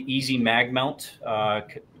uses the easy mag mount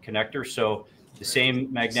connector. So the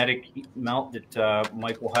same magnetic mount that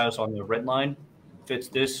Michael has on the red line fits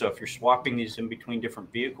this. So if you're swapping these in between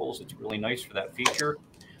different vehicles, it's really nice for that feature.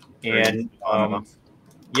 And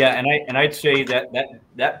yeah, and I'd say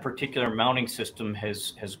that particular mounting system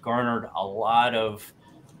has garnered a lot of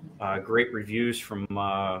great reviews from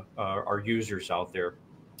our users out there.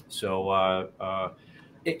 So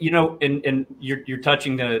you know, and you're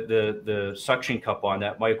touching the suction cup on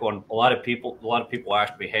that, Michael. And a lot of people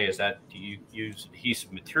ask me, hey, do you use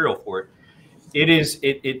adhesive material for it?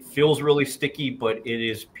 It feels really sticky, but it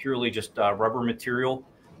is purely just rubber material.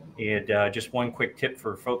 And just one quick tip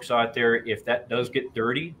for folks out there, if that does get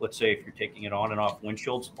dirty, let's say if you're taking it on and off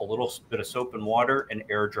windshields, a little bit of soap and water and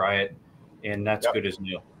air dry it, and that's good as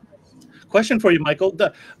new. Question for you, Michael.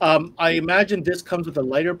 I imagine this comes with a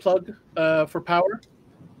lighter plug for power?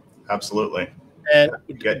 Absolutely. And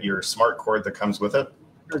you get your smart cord that comes with it.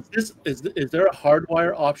 Is there a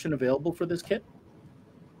hardwire option available for this kit?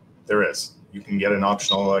 There is. You can get an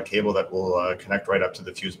optional cable that will connect right up to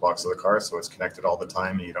the fuse box of the car, so it's connected all the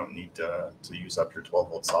time, and you don't need to use up your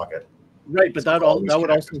 12-volt socket. Right, but that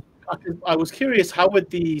would also. I was curious, how would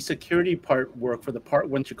the security part work for the part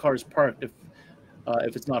once your car is parked if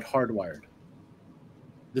it's not hardwired?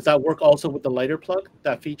 Does that work also with the lighter plug,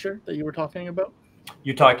 that feature that you were talking about?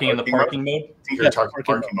 You're talking in the parking mode? I think you're talking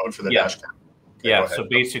parking mode for the dash cam. Okay, yeah, so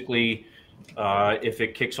basically, if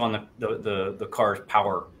it kicks on the car's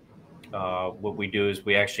power, what we do is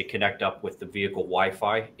we actually connect up with the vehicle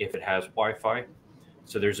Wi-Fi if it has Wi-Fi.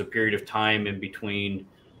 So there's a period of time in between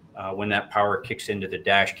when that power kicks into the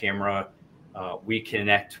dash camera. We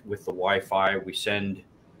connect with the Wi-Fi, we send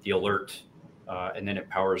the alert, and then it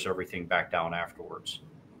powers everything back down afterwards.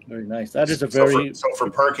 Very nice. That is a very... So for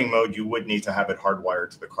parking mode, you would need to have it hardwired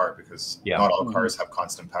to the car because not all cars have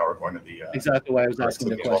constant power going to the... exactly why I was asking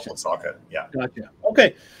the question. Socket. Yeah. Gotcha.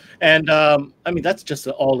 Okay. And I mean, that's just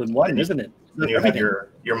an all-in-one, isn't it? And you have your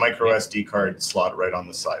micro SD card slot right on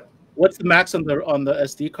the side. What's the max on the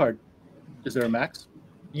SD card? Is there a max?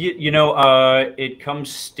 You know, it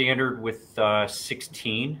comes standard with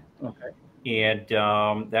 16. Okay.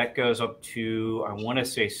 And that goes up to, I want to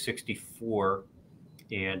say 64.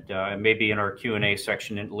 And maybe in our Q&A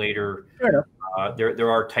section later,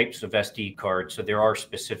 there are types of SD cards. So there are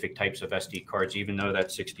specific types of SD cards, even though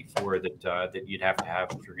that's 64 that you'd have to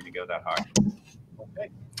have if you're going to go that high.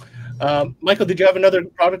 Okay. Michael, did you have another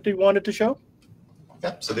product you wanted to show?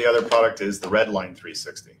 Yep. So the other product is the Redline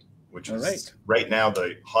 360, which is right now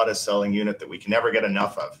the hottest selling unit that we can never get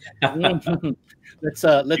enough of.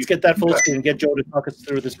 Let's get that full screen and get Joe to talk us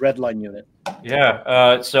through this Redline unit.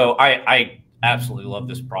 Yeah. So I absolutely love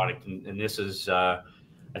this product, and this is I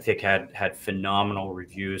think had phenomenal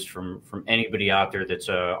reviews from anybody out there that's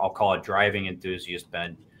I'll call it driving enthusiast,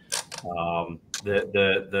 Ben.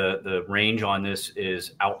 The range on this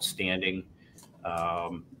is outstanding.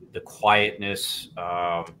 The quietness,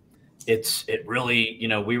 it really, you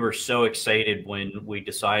know, we were so excited when we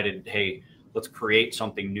decided, hey, let's create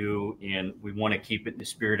something new, and we want to keep it in the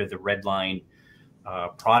spirit of the Redline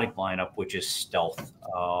product lineup, which is stealth.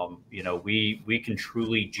 You know, we can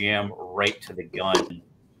truly jam right to the gun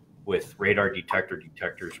with radar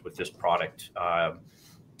detectors with this product.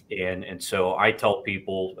 And so I tell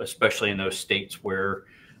people, especially in those states where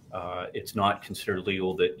it's not considered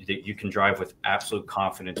legal, that you can drive with absolute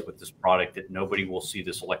confidence with this product, that nobody will see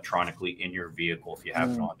this electronically in your vehicle if you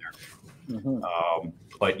have it on there.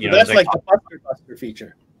 But you know, that's like the Buster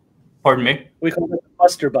feature. Pardon me? We call it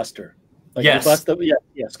the Buster. Like yes.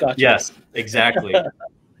 Yes, gotcha. Yes, exactly.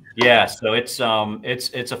 Yeah, so it's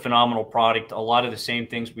a phenomenal product. A lot of the same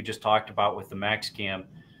things we just talked about with the MaxCam,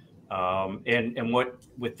 and what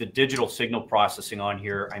with the digital signal processing on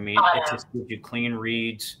here. I mean, it just gives you clean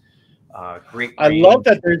reads, great. I love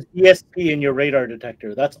that there's ESP in your radar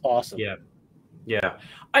detector. That's awesome. Yeah, yeah.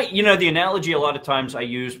 You know, the analogy a lot of times I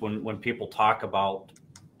use when people talk about,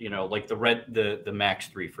 you know, like the Max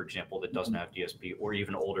 3, for example, that doesn't have DSP, or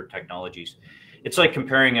even older technologies. It's like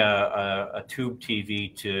comparing a tube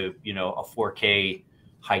TV to, you know, a 4K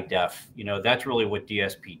high def. You know, that's really what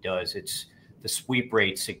DSP does. It's the sweep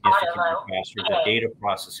rate significantly faster, the data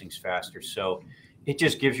processing's faster. So it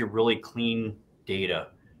just gives you really clean data.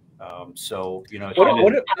 So, you know, is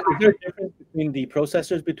there a difference between the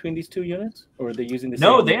processors between these two units, or are they using the same?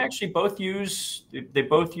 No, they actually both use the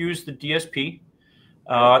DSP.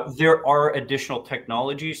 There are additional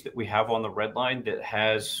technologies that we have on the Redline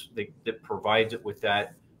that provides it with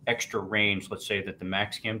that extra range, let's say, that the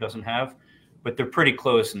MaxCam doesn't have, but they're pretty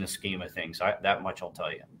close in the scheme of things. That much I'll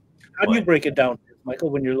tell you. How do you break it down, Michael,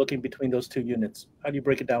 when you're looking between those two units? How do you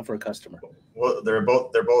break it down for a customer? Well, they're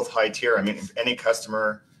both high tier. I mean, if any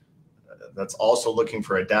customer that's also looking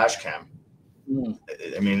for a dash cam,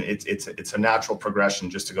 I mean, it's a natural progression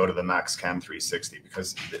just to go to the MaxCam 360,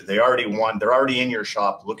 because they're already in your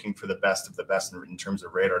shop looking for the best of the best in terms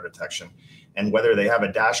of radar detection. And whether they have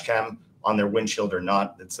a dash cam on their windshield or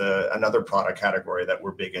not, it's another product category that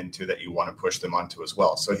we're big into that you want to push them onto as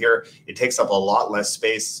well. So here it takes up a lot less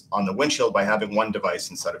space on the windshield by having one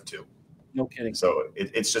device instead of two. No kidding. So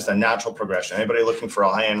it's just a natural progression. Anybody looking for a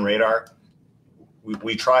high-end radar,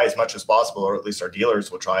 we try as much as possible, or at least our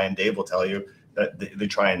dealers will try, and Dave will tell you that they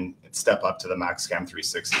try and step up to the MaxCam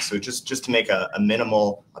 360. So just to make a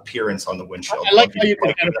minimal appearance on the windshield. I like how you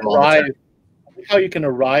can kind of arrive. I like how you can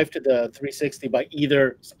arrive to the 360 by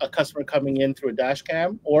either a customer coming in through a dash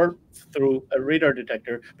cam or through a radar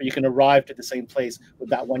detector, but you can arrive to the same place with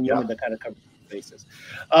that one unit that kind of covers the bases.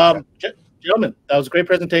 Gentlemen, that was a great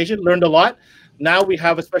presentation. Learned a lot. Now we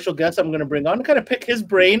have a special guest I'm going to bring on to kind of pick his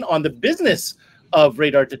brain on the business of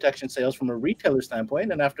radar detection sales from a retailer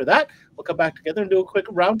standpoint. And after that, we'll come back together and do a quick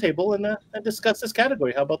roundtable and discuss this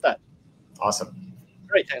category. How about that? Awesome.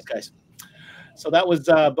 Great. Thanks, guys. So that was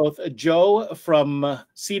both Joe from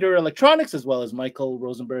Cedar Electronics as well as Michael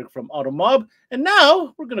Rosenberg from AutoMob. And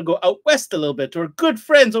now we're going to go out west a little bit to our good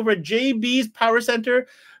friends over at JB's Power Center.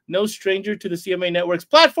 No stranger to the CMA Networks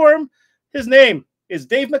platform. His name is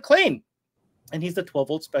Dave McLean, and he's the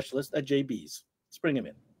 12-volt specialist at JB's. Let's bring him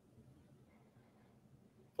in.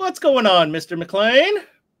 What's going on, Mr. McLean?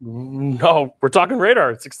 No, we're talking radar.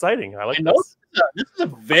 It's exciting. I like this. This is a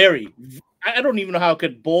very, I don't even know how I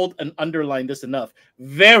could bold and underline this enough.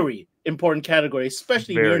 Very important category,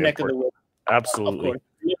 especially in your neck of the woods. Absolutely. Of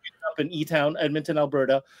course. Up in E-Town, Edmonton,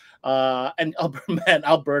 Alberta. And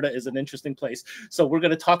Alberta is an interesting place. So we're going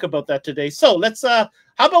to talk about that today. So let's, how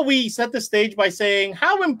about we set the stage by saying,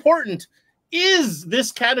 how important is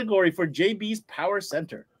this category for JB's Power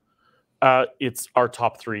Center? It's our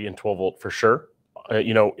top 3 in 12 volt for sure.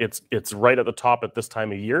 You know, it's right at the top at this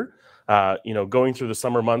time of year. You know, going through the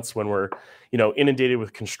summer months when we're, you know, inundated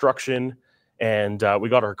with construction and we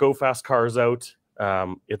got our go fast cars out.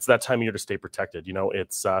 It's that time of year to stay protected. You know,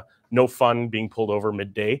 it's no fun being pulled over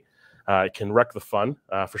midday. It can wreck the fun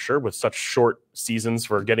for sure with such short seasons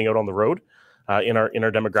for getting out on the road in our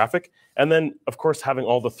demographic. And then, of course, having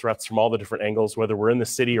all the threats from all the different angles, whether we're in the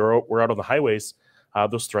city or we're out on the highways.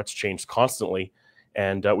 Those threats change constantly,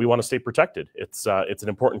 and we want to stay protected. It's an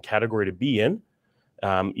important category to be in.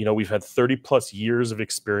 You know, we've had 30 plus years of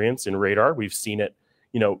experience in radar. We've seen it,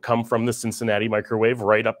 you know, come from the Cincinnati microwave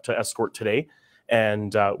right up to ESCORT today,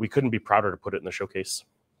 and we couldn't be prouder to put it in the showcase.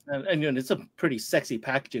 And it's a pretty sexy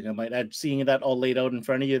packaging, I might add, seeing that all laid out in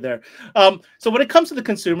front of you there. So when it comes to the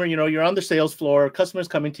consumer, you know, you're on the sales floor, customers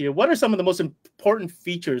coming to you. What are some of the most important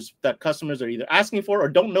features that customers are either asking for or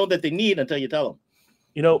don't know that they need until you tell them?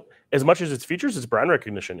 You know, as much as its features, it's brand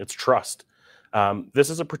recognition, it's trust. This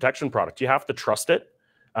is a protection product. You have to trust it.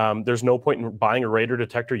 There's no point in buying a radar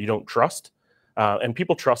detector you don't trust. And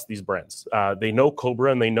people trust these brands. They know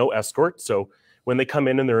COBRA and they know ESCORT. So when they come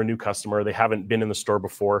in and they're a new customer, they haven't been in the store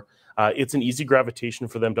before, it's an easy gravitation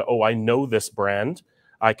for them to, oh, I know this brand,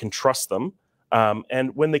 I can trust them.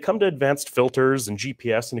 And when they come to advanced filters and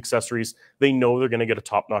GPS and accessories, they know they're going to get a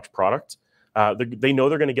top-notch product. They know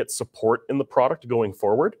they're going to get support in the product going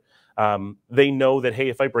forward. They know that, hey,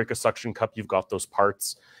 if I break a suction cup, you've got those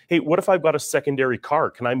parts. Hey, what if I've got a secondary car?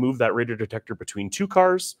 Can I move that radar detector between two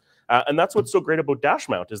cars? And that's what's so great about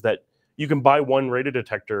dashmount, is that you can buy one radar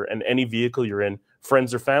detector and any vehicle you're in,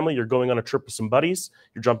 friends or family, you're going on a trip with some buddies,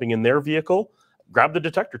 you're jumping in their vehicle, grab the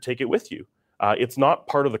detector, take it with you. It's not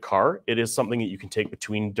part of the car. It is something that you can take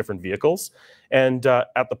between different vehicles. And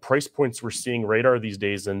at the price points we're seeing radar these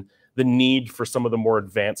days and the need for some of the more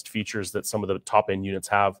advanced features that some of the top-end units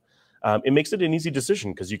have, it makes it an easy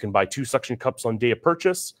decision because you can buy 2 suction cups on day of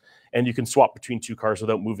purchase and you can swap between 2 cars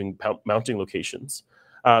without moving mounting locations.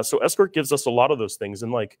 So ESCORT gives us a lot of those things.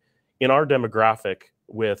 And like in our demographic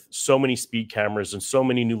with so many speed cameras and so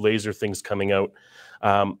many new laser things coming out,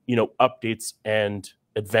 updates and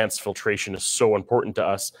advanced filtration is so important to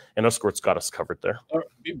us, and ESCORT's got us covered there.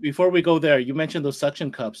 Before we go there, you mentioned those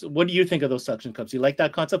suction cups. What do you think of those suction cups? You like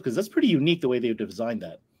that concept? Because that's pretty unique the way they've designed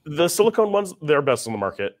that. The silicone ones, they're best on the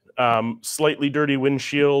market. Slightly dirty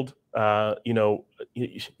windshield, you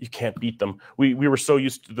can't beat them. We were so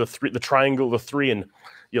used to the triangle, the 3, and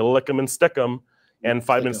you lick them and stick them, and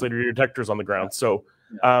 5 minutes later your detector's on the ground. So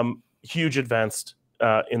huge advanced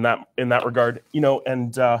in that regard,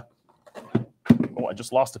 I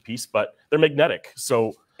just lost a piece, but they're magnetic.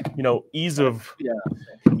 So, ease of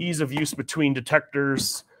use between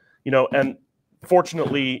detectors, and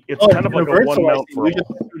fortunately it's kind of like a one mount for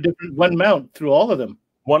one mount through all of them.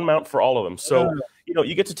 One mount for all of them. So,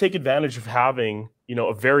 you get to take advantage of having,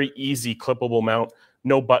 a very easy clippable mount,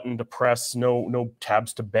 no button to press, no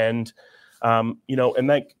tabs to bend, and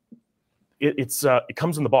that it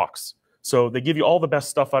comes in the box. So they give you all the best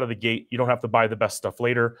stuff out of the gate. You don't have to buy the best stuff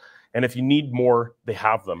later. And if you need more, they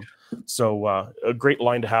have them. So a great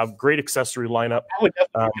line to have, great accessory lineup. I would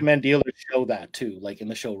definitely recommend dealers show that too, like in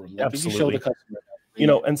the showroom. Like absolutely. You show the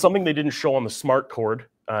customer. And something they didn't show on the smart cord,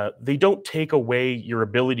 they don't take away your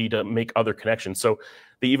ability to make other connections. So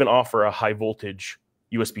they even offer a high voltage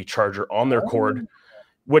USB charger on their cord,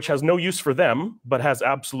 which has no use for them, but has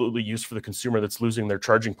absolutely use for the consumer that's losing their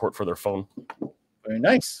charging port for their phone. Very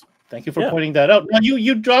nice. Thank you for pointing that out. Now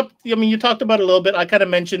you dropped, you talked about it a little bit. I kind of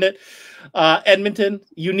mentioned it. Edmonton,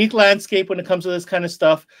 unique landscape when it comes to this kind of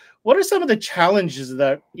stuff. What are some of the challenges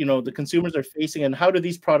that, the consumers are facing, and how do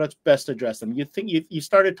these products best address them? You think you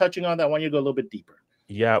started touching on that. I want you to go a little bit deeper.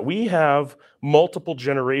 Yeah, we have multiple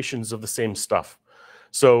generations of the same stuff.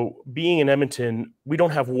 So being in Edmonton, we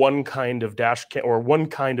don't have one kind of dash cam or one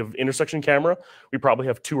kind of intersection camera. We probably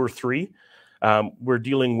have 2 or 3. We're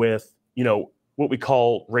dealing with, what we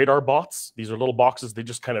call radar bots. These are little boxes. They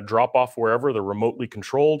just kind of drop off wherever. They're remotely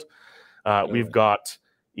controlled. We've got,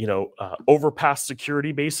 overpass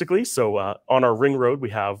security, basically. So on our ring road, we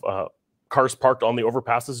have cars parked on the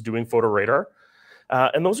overpasses doing photo radar.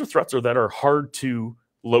 And those are threats that are hard to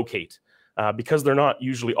locate because they're not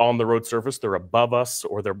usually on the road surface. They're above us,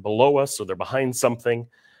 or they're below us, or they're behind something.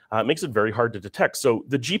 It makes it very hard to detect. So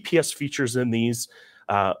the GPS features in these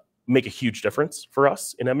make a huge difference for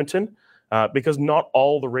us in Edmonton. Because not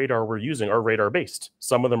all the radar we're using are radar-based.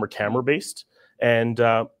 Some of them are camera-based, and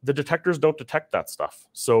the detectors don't detect that stuff.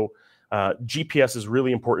 So GPS is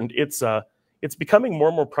really important. It's becoming more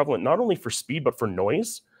and more prevalent, not only for speed, but for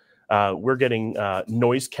noise. We're getting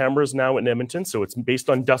noise cameras now in Edmonton, so it's based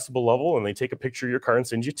on decibel level, and they take a picture of your car and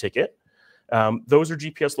send you a ticket. Those are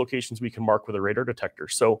GPS locations we can mark with a radar detector.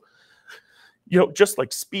 So, just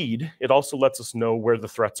like speed, it also lets us know where the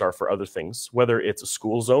threats are for other things, whether it's a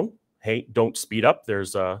school zone. Hey, don't speed up.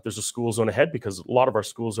 There's a school zone ahead, because a lot of our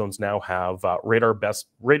school zones now have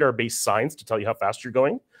radar-based signs to tell you how fast you're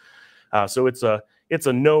going. So it's a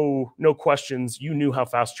no questions. You knew how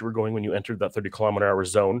fast you were going when you entered that 30-kilometer-hour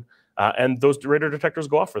zone, and those radar detectors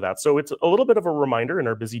go off for that. So it's a little bit of a reminder in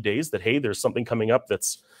our busy days that, hey, there's something coming up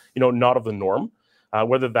that's not of the norm.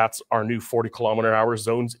 Whether that's our new 40-kilometer-hour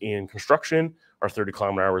zones in construction, our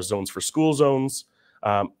 30-kilometer-hour zones for school zones,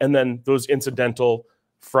 and then those incidental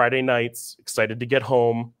Friday nights, excited to get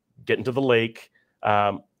home, get into the lake,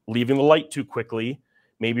 leaving the light too quickly,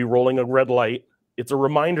 maybe rolling a red light. It's a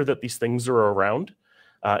reminder that these things are around.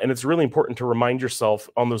 And it's really important to remind yourself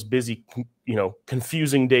on those busy,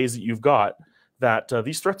 confusing days that you've got, that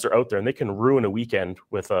these threats are out there, and they can ruin a weekend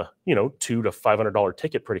with a, $200 to $500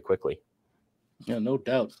 ticket pretty quickly. Yeah, no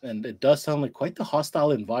doubt. And it does sound like quite the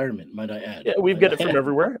hostile environment, might I add. Yeah, we get it from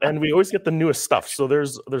everywhere, and we always get the newest stuff. So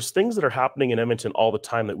there's things that are happening in Edmonton all the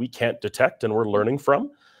time that we can't detect and we're learning from.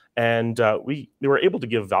 And we were able to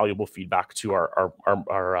give valuable feedback to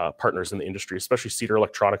our partners in the industry, especially Cedar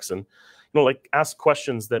Electronics, and like ask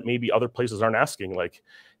questions that maybe other places aren't asking. Like,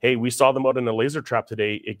 hey, we saw them out in a laser trap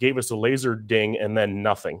today. It gave us a laser ding and then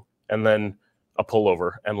nothing, and then a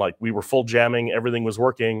pullover, and like we were full jamming, everything was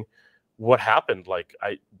working. What happened? Like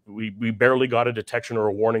we barely got a detection or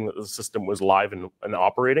a warning that the system was live and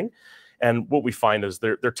operating. And what we find is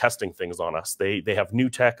they're testing things on us. They have new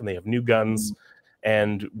tech and they have new guns,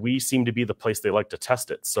 and we seem to be the place they like to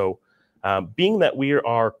test it. So being that we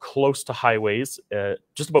are close to highways,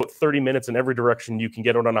 just about 30 minutes in every direction, you can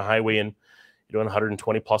get out on a highway and doing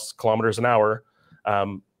 120 plus kilometers an hour.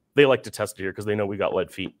 They like to test it here because they know we got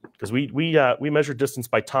lead feet, because we measure distance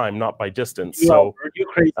by time, not by distance. So you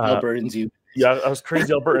crazy Albertans, you. Yeah, I was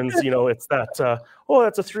crazy Albertans. It's that oh,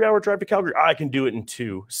 that's a 3-hour drive to Calgary. I can do it in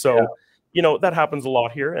 2. So that happens a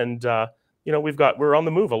lot here, and we're on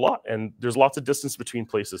the move a lot, and there's lots of distance between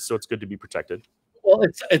places, so it's good to be protected. Well,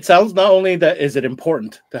 it sounds not only that is it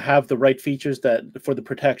important to have the right features that for the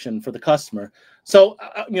protection for the customer. So,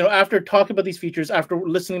 after talking about these features, after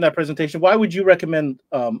listening to that presentation, why would you recommend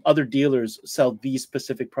other dealers sell these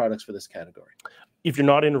specific products for this category? If you're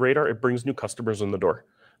not in radar, it brings new customers in the door.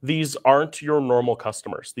 These aren't your normal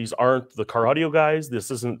customers. These aren't the car audio guys.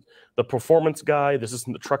 This isn't the performance guy. This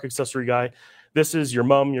isn't the truck accessory guy. This is your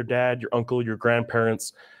mom, your dad, your uncle, your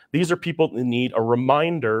grandparents. These are people that need a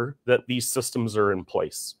reminder that these systems are in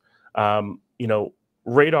place.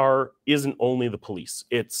 Radar isn't only the police.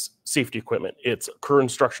 It's safety equipment. It's crew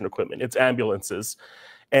instruction equipment. It's ambulances.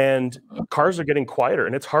 And cars are getting quieter,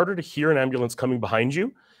 and it's harder to hear an ambulance coming behind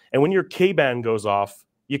you. And when your K-band goes off,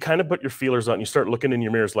 you kind of put your feelers out and you start looking in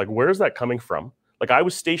your mirrors like, where's that coming from? Like, I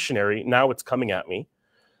was stationary, now it's coming at me.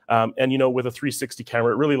 And with a 360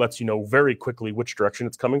 camera, it really lets you know very quickly which direction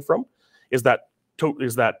it's coming from. Is that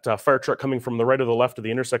fire truck coming from the right or the left of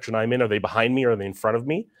the intersection I'm in? Are they behind me? Or are they in front of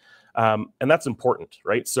me? And that's important,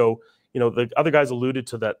 right? So, the other guys alluded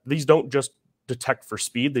to that. These don't just detect for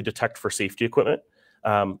speed, they detect for safety equipment.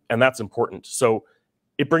 And that's important. So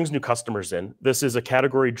it brings new customers in. This is a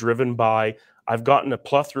category driven by, I've gotten a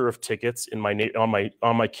plethora of tickets in on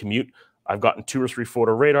my commute. I've gotten 2 or 3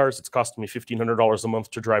 photo radars. It's costing me $1,500 a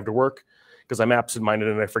month to drive to work because I'm absent-minded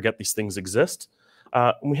and I forget these things exist.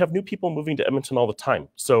 And we have new people moving to Edmonton all the time.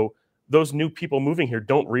 So those new people moving here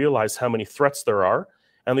don't realize how many threats there are,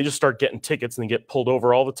 and they just start getting tickets and they get pulled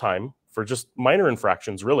over all the time for just minor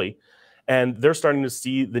infractions, really. And they're starting to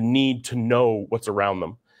see the need to know what's around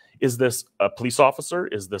them. Is this a police officer?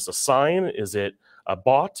 Is this a sign? Is it a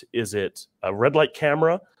bot? Is it a red light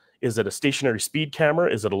camera? Is it a stationary speed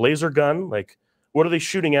camera? Is it a laser gun? Like, what are they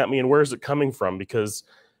shooting at me and where is it coming from? Because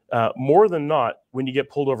more than not, when you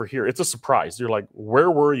get pulled over here, it's a surprise. You're like,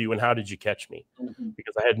 where were you and how did you catch me?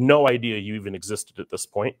 Because I had no idea you even existed at this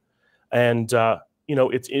point. And,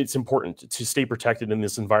 it's important to stay protected in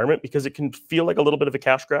this environment because it can feel like a little bit of a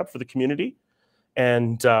cash grab for the community.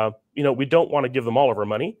 And, we don't want to give them all of our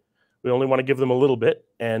money. We only want to give them a little bit.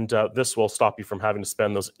 And this will stop you from having to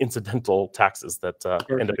spend those incidental taxes that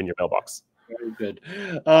end up in your mailbox. Very good.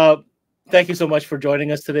 Thank you so much for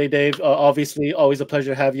joining us today, Dave. Obviously, always a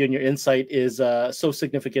pleasure to have you, and your insight is so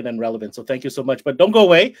significant and relevant. So thank you so much. But don't go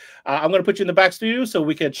away. I'm going to put you in the back studio so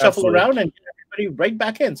we can shuffle around and get everybody right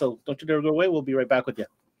back in. So don't you dare go away. We'll be right back with you.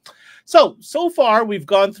 So far, we've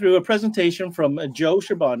gone through a presentation from Joe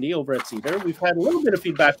Sherbondy over at Cedar. We've had a little bit of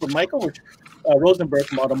feedback from Michael, which Rosenberg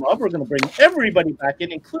from Auto Mob. We're going to bring everybody back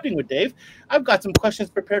in, including with Dave. I've got some questions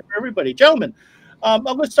prepared for everybody. Gentlemen, I'm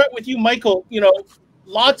going to start with you, Michael.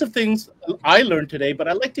 Lots of things I learned today, but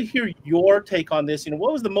I'd like to hear your take on this.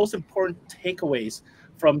 What was the most important takeaways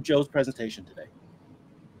from Joe's presentation today?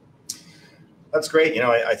 That's great.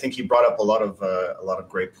 I think you brought up a lot of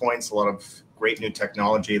great points, a lot of great new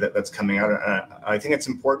technology that's coming out. And I think it's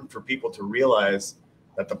important for people to realize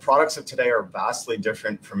that the products of today are vastly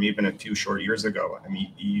different from even a few short years ago. I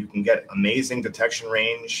mean, you can get amazing detection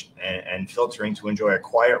range and filtering to enjoy a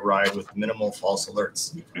quiet ride with minimal false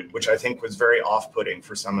alerts, which I think was very off-putting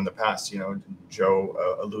for some in the past.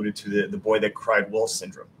 Joe alluded to the boy that cried wolf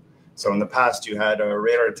syndrome. So in the past, you had a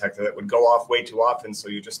radar detector that would go off way too often, so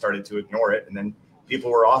you just started to ignore it. And then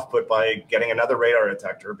people were off-put by getting another radar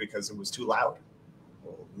detector because it was too loud.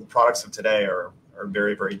 Well, the products of today are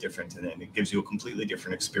very, very different, and it gives you a completely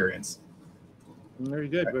different experience. Very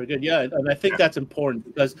good, very good. Yeah, and I think that's important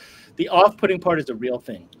because the off-putting part is a real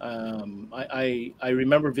thing. I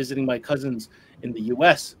remember visiting my cousins in the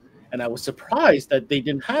U.S., and I was surprised that they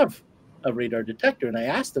didn't have a radar detector. And I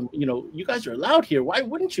asked them, you guys are allowed here. Why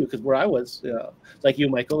wouldn't you? Because where I was, like you,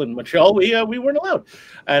 Michael, in Montreal, we weren't allowed.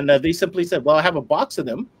 And they simply said, well, I have a box of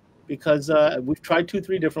them because we've tried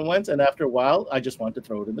 2-3 different ones, and after a while, I just wanted to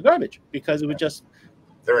throw it in the garbage because it was just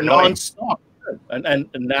nonstop. And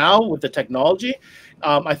now with the technology,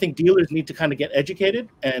 I think dealers need to kind of get educated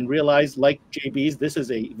and realize, like JB's, this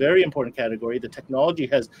is a very important category. The technology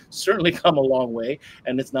has certainly come a long way,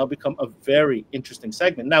 and it's now become a very interesting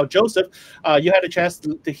segment. Now, Joseph, you had a chance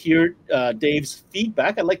to hear Dave's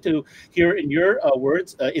feedback. I'd like to hear in your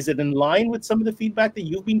words, is it in line with some of the feedback that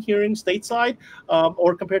you've been hearing stateside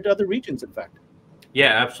or compared to other regions, in fact?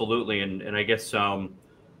 Yeah, absolutely. And I guess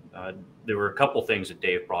there were a couple things that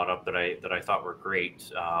Dave brought up that I thought were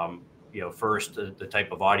great. First, the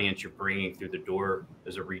type of audience you're bringing through the door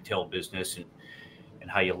as a retail business,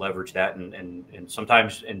 and how you leverage that. And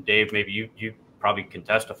sometimes, and Dave, maybe you probably can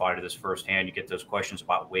testify to this firsthand. You get those questions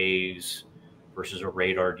about Waze versus a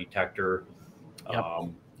radar detector, Yep.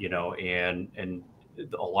 And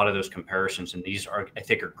a lot of those comparisons. And these are, I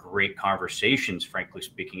think, are great conversations, frankly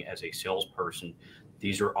speaking, as a salesperson.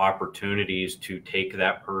 These are opportunities to take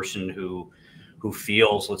that person who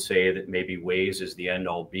feels, let's say, that maybe Waze is the end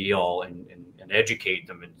all be all, and educate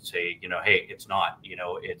them and say, hey, it's not,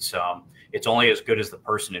 it's only as good as the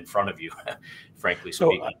person in front of you, frankly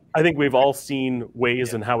speaking. So I think we've all seen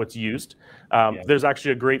Waze and how it's used. There's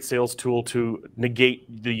actually a great sales tool to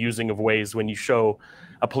negate the using of Waze when you show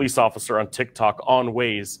a police officer on TikTok on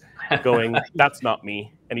Waze going, that's not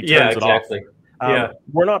me. And he turns it off.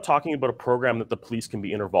 We're not talking about a program that the police can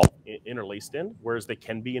be interlaced in, whereas they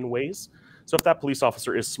can be in Waze. So if that police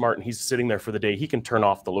officer is smart and he's sitting there for the day, he can turn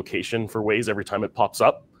off the location for Waze every time it pops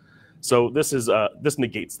up. So this this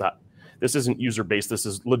negates that. This isn't user-based. This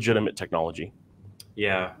is legitimate technology.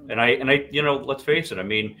 Yeah, and I let's face it. I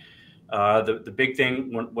mean, the big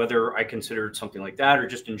thing, whether I considered something like that or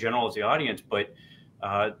just in general as the audience, but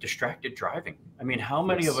distracted driving. I mean, how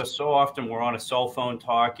many of us so often we're on a cell phone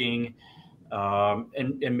talking,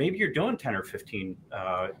 and maybe you're doing 10 or 15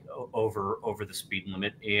 over the speed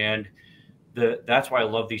limit, and that's why I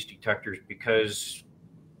love these detectors, because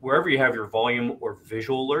wherever you have your volume or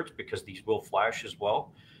visual alerts, because these will flash as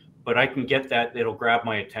well, but I can get that, it'll grab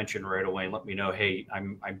my attention right away and let me know, hey,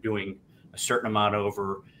 I'm doing a certain amount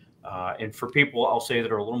over. And for people, I'll say,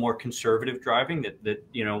 that are a little more conservative driving, that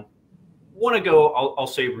want to go, I'll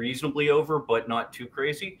say reasonably over, but not too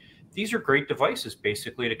crazy. These are great devices,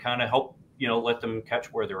 basically, to kind of help, let them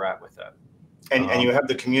catch where they're at with that. And you have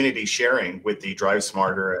the community sharing with the Drive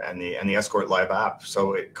Smarter and the ESCORT Live app.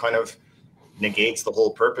 So it kind of negates the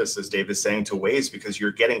whole purpose, as Dave is saying, to Waze, because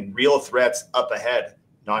you're getting real threats up ahead,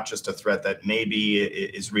 not just a threat that maybe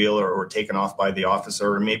is real or taken off by the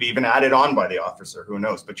officer, or maybe even added on by the officer, who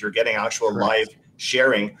knows, but you're getting actual live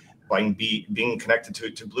sharing by being connected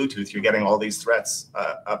to Bluetooth. You're getting all these threats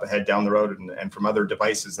up ahead down the road, and from other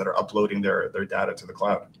devices that are uploading their data to the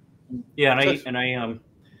cloud. Yeah, and I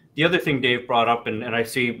the other thing Dave brought up, and I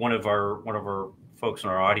see one of our folks in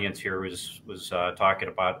our audience here was talking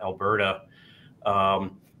about Alberta.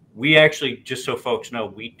 We actually, just so folks know,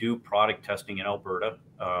 we do product testing in Alberta.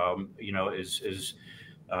 As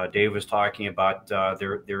Dave was talking about,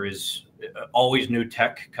 there is always new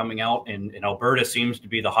tech coming out, and Alberta seems to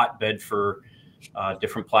be the hotbed for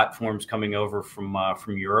different platforms coming over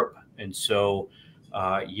from Europe. And so,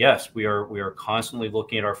 yes, we are constantly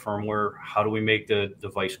looking at our firmware. How do we make the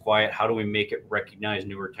device quiet? How do we make it recognize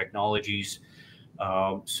newer technologies?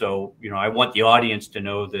 So, I want the audience to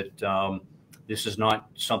know that this is not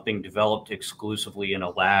something developed exclusively in a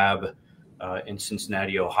lab in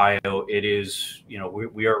Cincinnati, Ohio. It is,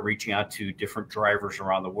 we are reaching out to different drivers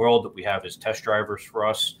around the world that we have as test drivers for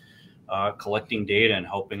us, collecting data and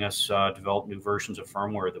helping us develop new versions of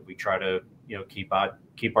firmware that we try to, keep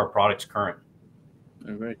our products current.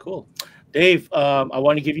 Very cool. Dave, I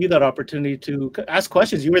want to give you that opportunity to ask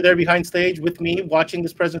questions. You were there behind stage with me watching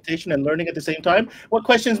this presentation and learning at the same time. What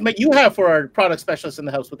questions might you have for our product specialist in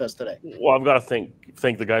the house with us today? Well, I've got to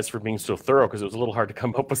thank the guys for being so thorough, because it was a little hard to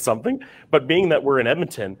come up with something. But being that we're in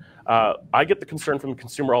Edmonton, I get the concern from the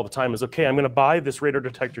consumer all the time is, okay, I'm going to buy this radar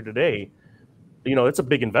detector today. It's a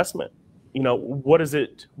big investment. What does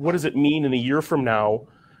it mean in a year from now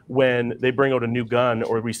when they bring out a new gun,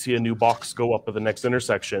 or we see a new box go up at the next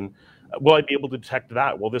intersection? Will I be able to detect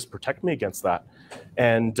that? Will this protect me against that?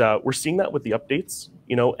 And we're seeing that with the updates,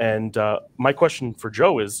 and my question for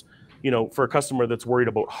Joe is, for a customer that's worried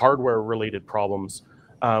about hardware related problems,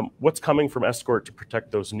 what's coming from ESCORT to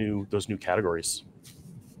protect those new categories?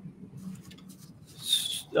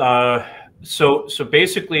 So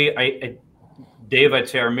basically, Dave, I'd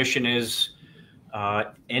say our mission is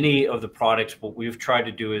any of the products, what we've tried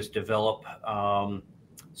to do is develop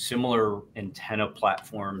similar antenna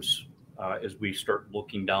platforms as we start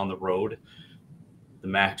looking down the road. the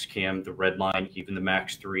Max Cam, the Redline, even the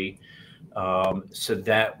Max 3. So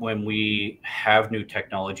that when we have new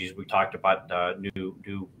technologies, we talked about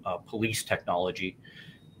new police technology,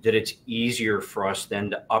 that it's easier for us then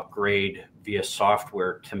to upgrade via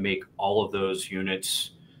software to make all of those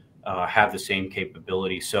units have the same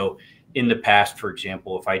capability. So in the past, for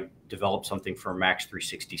example, if I developed something for a Max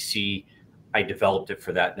 360C, I developed it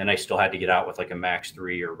for that. Then I still had to get out with like a Max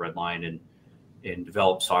 3 or Redline and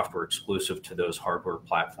develop software exclusive to those hardware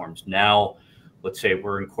platforms. Now, let's say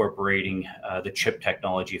we're incorporating the chip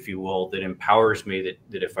technology, if you will, that empowers me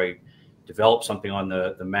that if I develop something on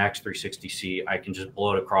the Max 360C, I can just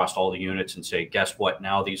blow it across all the units and say, guess what?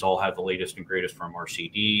 Now these all have the latest and greatest from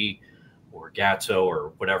RCD or GATSO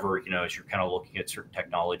or whatever, you know, as you're kind of looking at certain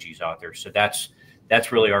technologies out there. So that's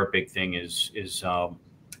really our big thing is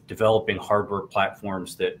developing hardware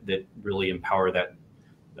platforms that really empower that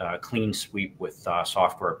clean sweep with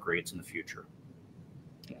software upgrades in the future.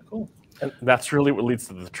 Yeah, cool. And that's really what leads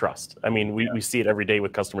to the trust. I mean, we see it every day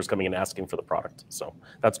with customers coming and asking for the product. So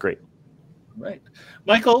that's great. Right,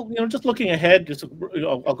 Michael. You know, just looking ahead, just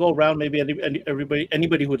I'll go around. Maybe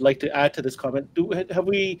anybody who would like to add to this comment. Have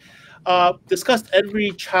we discussed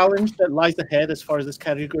every challenge that lies ahead as far as this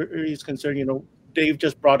category is concerned? You know, Dave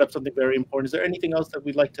just brought up something very important. Is there anything else that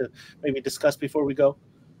we'd like to maybe discuss before we go?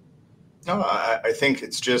 No, I think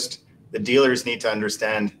it's just the dealers need to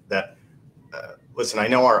understand that. Listen, I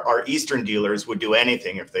know our Eastern dealers would do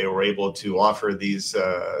anything if they were able to offer these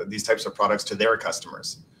types of products to their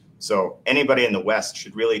customers. So anybody in the West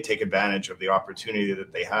should really take advantage of the opportunity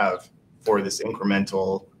that they have for this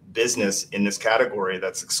incremental business in this category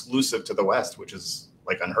that's exclusive to the West, which is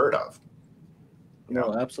like unheard of. You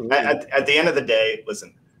know, absolutely. At the end of the day,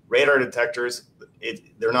 listen, radar detectors,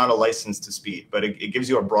 they're not a license to speed, but it gives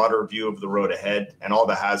you a broader view of the road ahead and all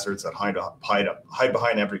the hazards that hide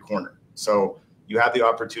behind every corner. So you have the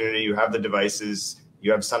opportunity, you have the devices,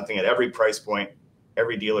 you have something at every price point.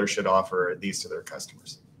 Every dealer should offer these to their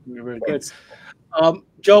customers. Very good.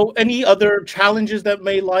 Joe, any other challenges that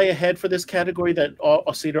may lie ahead for this category that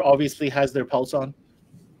Cedar obviously has their pulse on?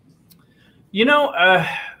 You know,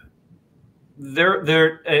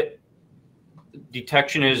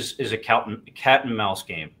 detection is a cat and mouse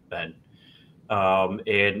game, Ben.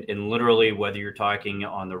 And literally, whether you're talking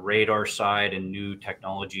on the radar side and new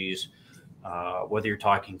technologies, whether you're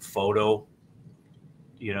talking photo,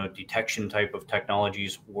 you know, detection type of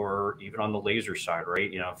technologies, or even on the laser side,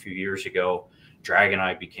 right? You know, a few years ago,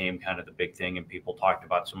 DragonEye became kind of the big thing, and people talked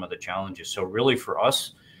about some of the challenges. So really, for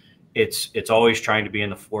us, it's always trying to be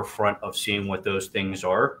in the forefront of seeing what those things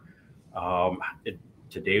are.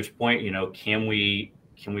 To Dave's point, you know, can we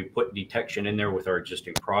put detection in there with our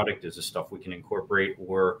existing product? Is this stuff we can incorporate,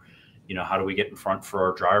 or, you know, how do we get in front for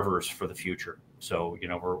our drivers for the future? So, you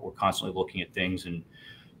know, we're constantly looking at things, and,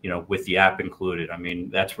 you know, with the app included. I mean,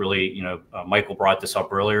 that's really, you know, Michael brought this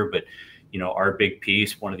up earlier, but, you know, our big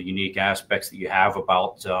piece, one of the unique aspects that you have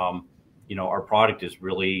about, you know, our product is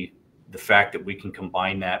really the fact that we can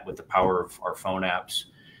combine that with the power of our phone apps.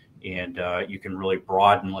 And you can really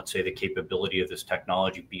broaden, let's say, the capability of this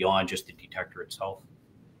technology beyond just the detector itself.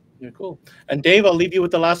 Yeah, cool. And Dave, I'll leave you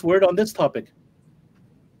with the last word on this topic.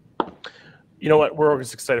 You know what? We're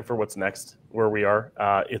always excited for what's next, where we are.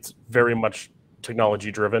 It's very much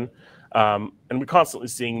technology driven, and we're constantly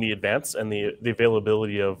seeing the advance and the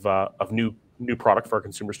availability of new product for our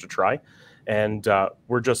consumers to try. And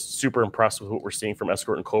we're just super impressed with what we're seeing from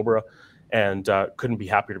ESCORT and COBRA, and couldn't be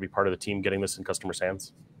happier to be part of the team getting this in customers'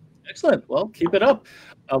 hands. Excellent. Well, keep it up.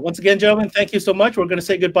 Once again, gentlemen, thank you so much. We're going to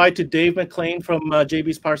say goodbye to Dave McLean from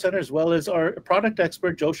JB's Power Center, as well as our product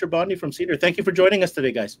expert, Joe Sherbondy from Cedar. Thank you for joining us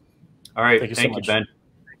today, guys. All right. Thank you so much, Ben.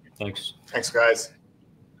 Thanks. Thanks, guys.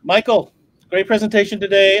 Michael, great presentation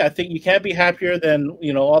today. I think you can't be happier than,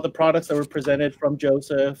 you know, all the products that were presented from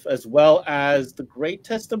Joseph, as well as the great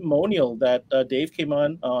testimonial that Dave came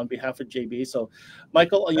on behalf of JB. So,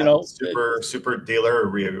 Michael, you know, super dealer.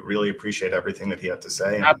 We really appreciate everything that he had to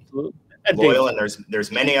say. Absolutely. And loyal, Dave, and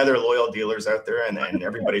there's many other loyal dealers out there, and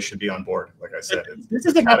everybody should be on board. Like I said, this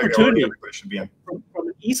is an opportunity. Everybody should be in. From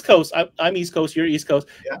the East Coast. I'm East Coast. You're East Coast.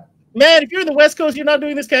 Yeah. Man, if you're in the West Coast, you're not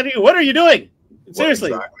doing this category. What are you doing?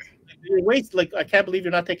 Seriously. Well, exactly. You're wasting, like, I can't believe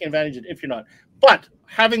you're not taking advantage of it if you're not. But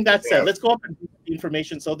having that said, let's go up and do the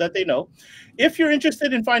information so that they know. If you're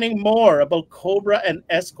interested in finding more about COBRA and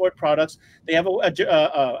ESCORT products, they have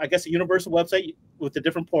I guess a universal website with a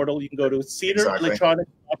different portal. You can go to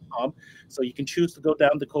cedarelectronics.com. So you can choose to go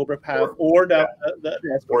down the COBRA path or down the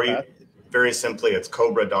ESCORT path. Very simply, it's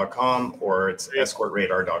cobra.com or it's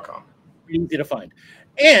escortradar.com. Easy to find.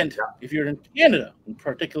 And if you're in Canada, in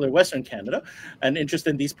particular Western Canada, and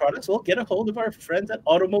interested in these products, well, get a hold of our friends at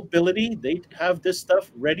Automobility. They have this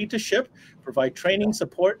stuff ready to ship, provide training,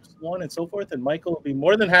 support, so on and so forth. And Michael will be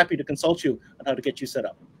more than happy to consult you on how to get you set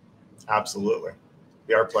up. Absolutely.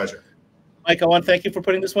 Be our pleasure. Mike, I want to thank you for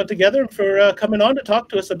putting this one together and for coming on to talk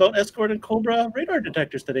to us about ESCORT and COBRA radar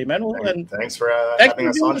detectors today, man. And thanks for having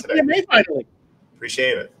us on today. CMA finally.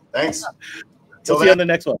 Appreciate it. Thanks. We'll see you on the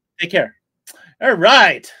next one. Take care. All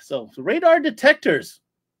right. So radar detectors,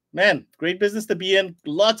 man, great business to be in.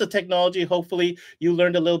 Lots of technology. Hopefully you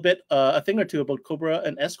learned a little bit, a thing or two about COBRA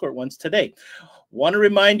and ESCORT ones today. Want to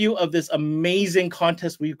remind you of this amazing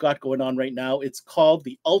contest we've got going on right now. It's called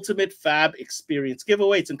the Ultimate Fab Experience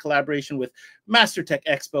Giveaway. It's in collaboration with MasterTech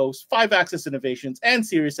Expos, 5-Axis Innovations, and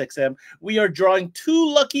SiriusXM. We are drawing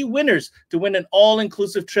 2 lucky winners to win an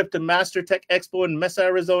all-inclusive trip to MasterTech Expo in Mesa,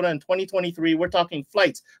 Arizona in 2023. We're talking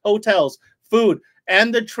flights, hotels, food,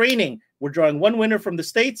 and the training. We're drawing 1 winner from the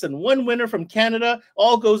States and 1 winner from Canada.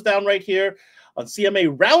 All goes down right here on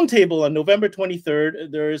CMA Roundtable on November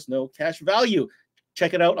 23rd. There is no cash value.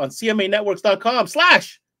 Check it out on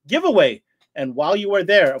cmanetworks.com/giveaway. And while you are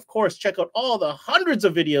there, of course, check out all the hundreds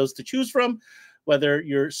of videos to choose from, whether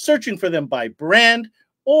you're searching for them by brand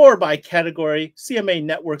or by category.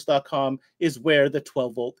 cmanetworks.com is where the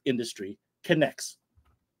 12-volt industry connects.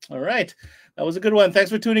 All right. That was a good one.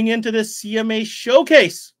 Thanks for tuning in to this CMA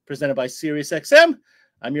Showcase presented by SiriusXM.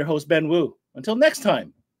 I'm your host, Ben Wu. Until next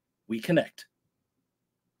time, we connect.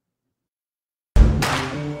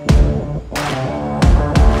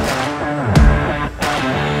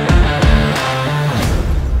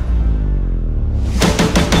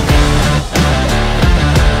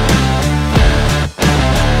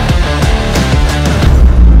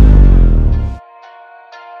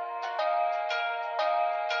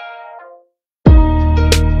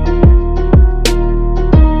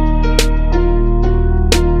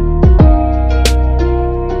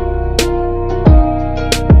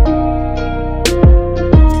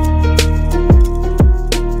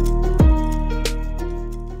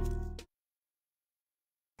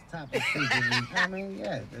 I mean,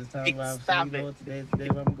 yeah, let's talk about today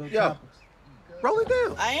where I'm going to go. Roll it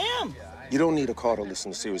down. I am. You don't need a car to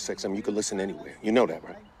listen to SiriusXM. You can listen anywhere. You know that,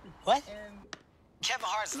 right? What? Kevin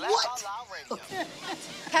Hart's Laugh Out Loud Radio.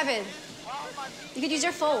 Kevin, you could use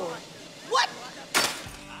your phone. What?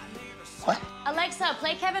 What? Alexa,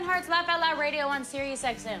 play Kevin Hart's Laugh Out Loud Radio on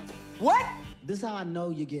SiriusXM. What? This is how I know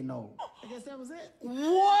you're getting old. I guess that was it.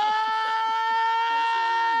 What?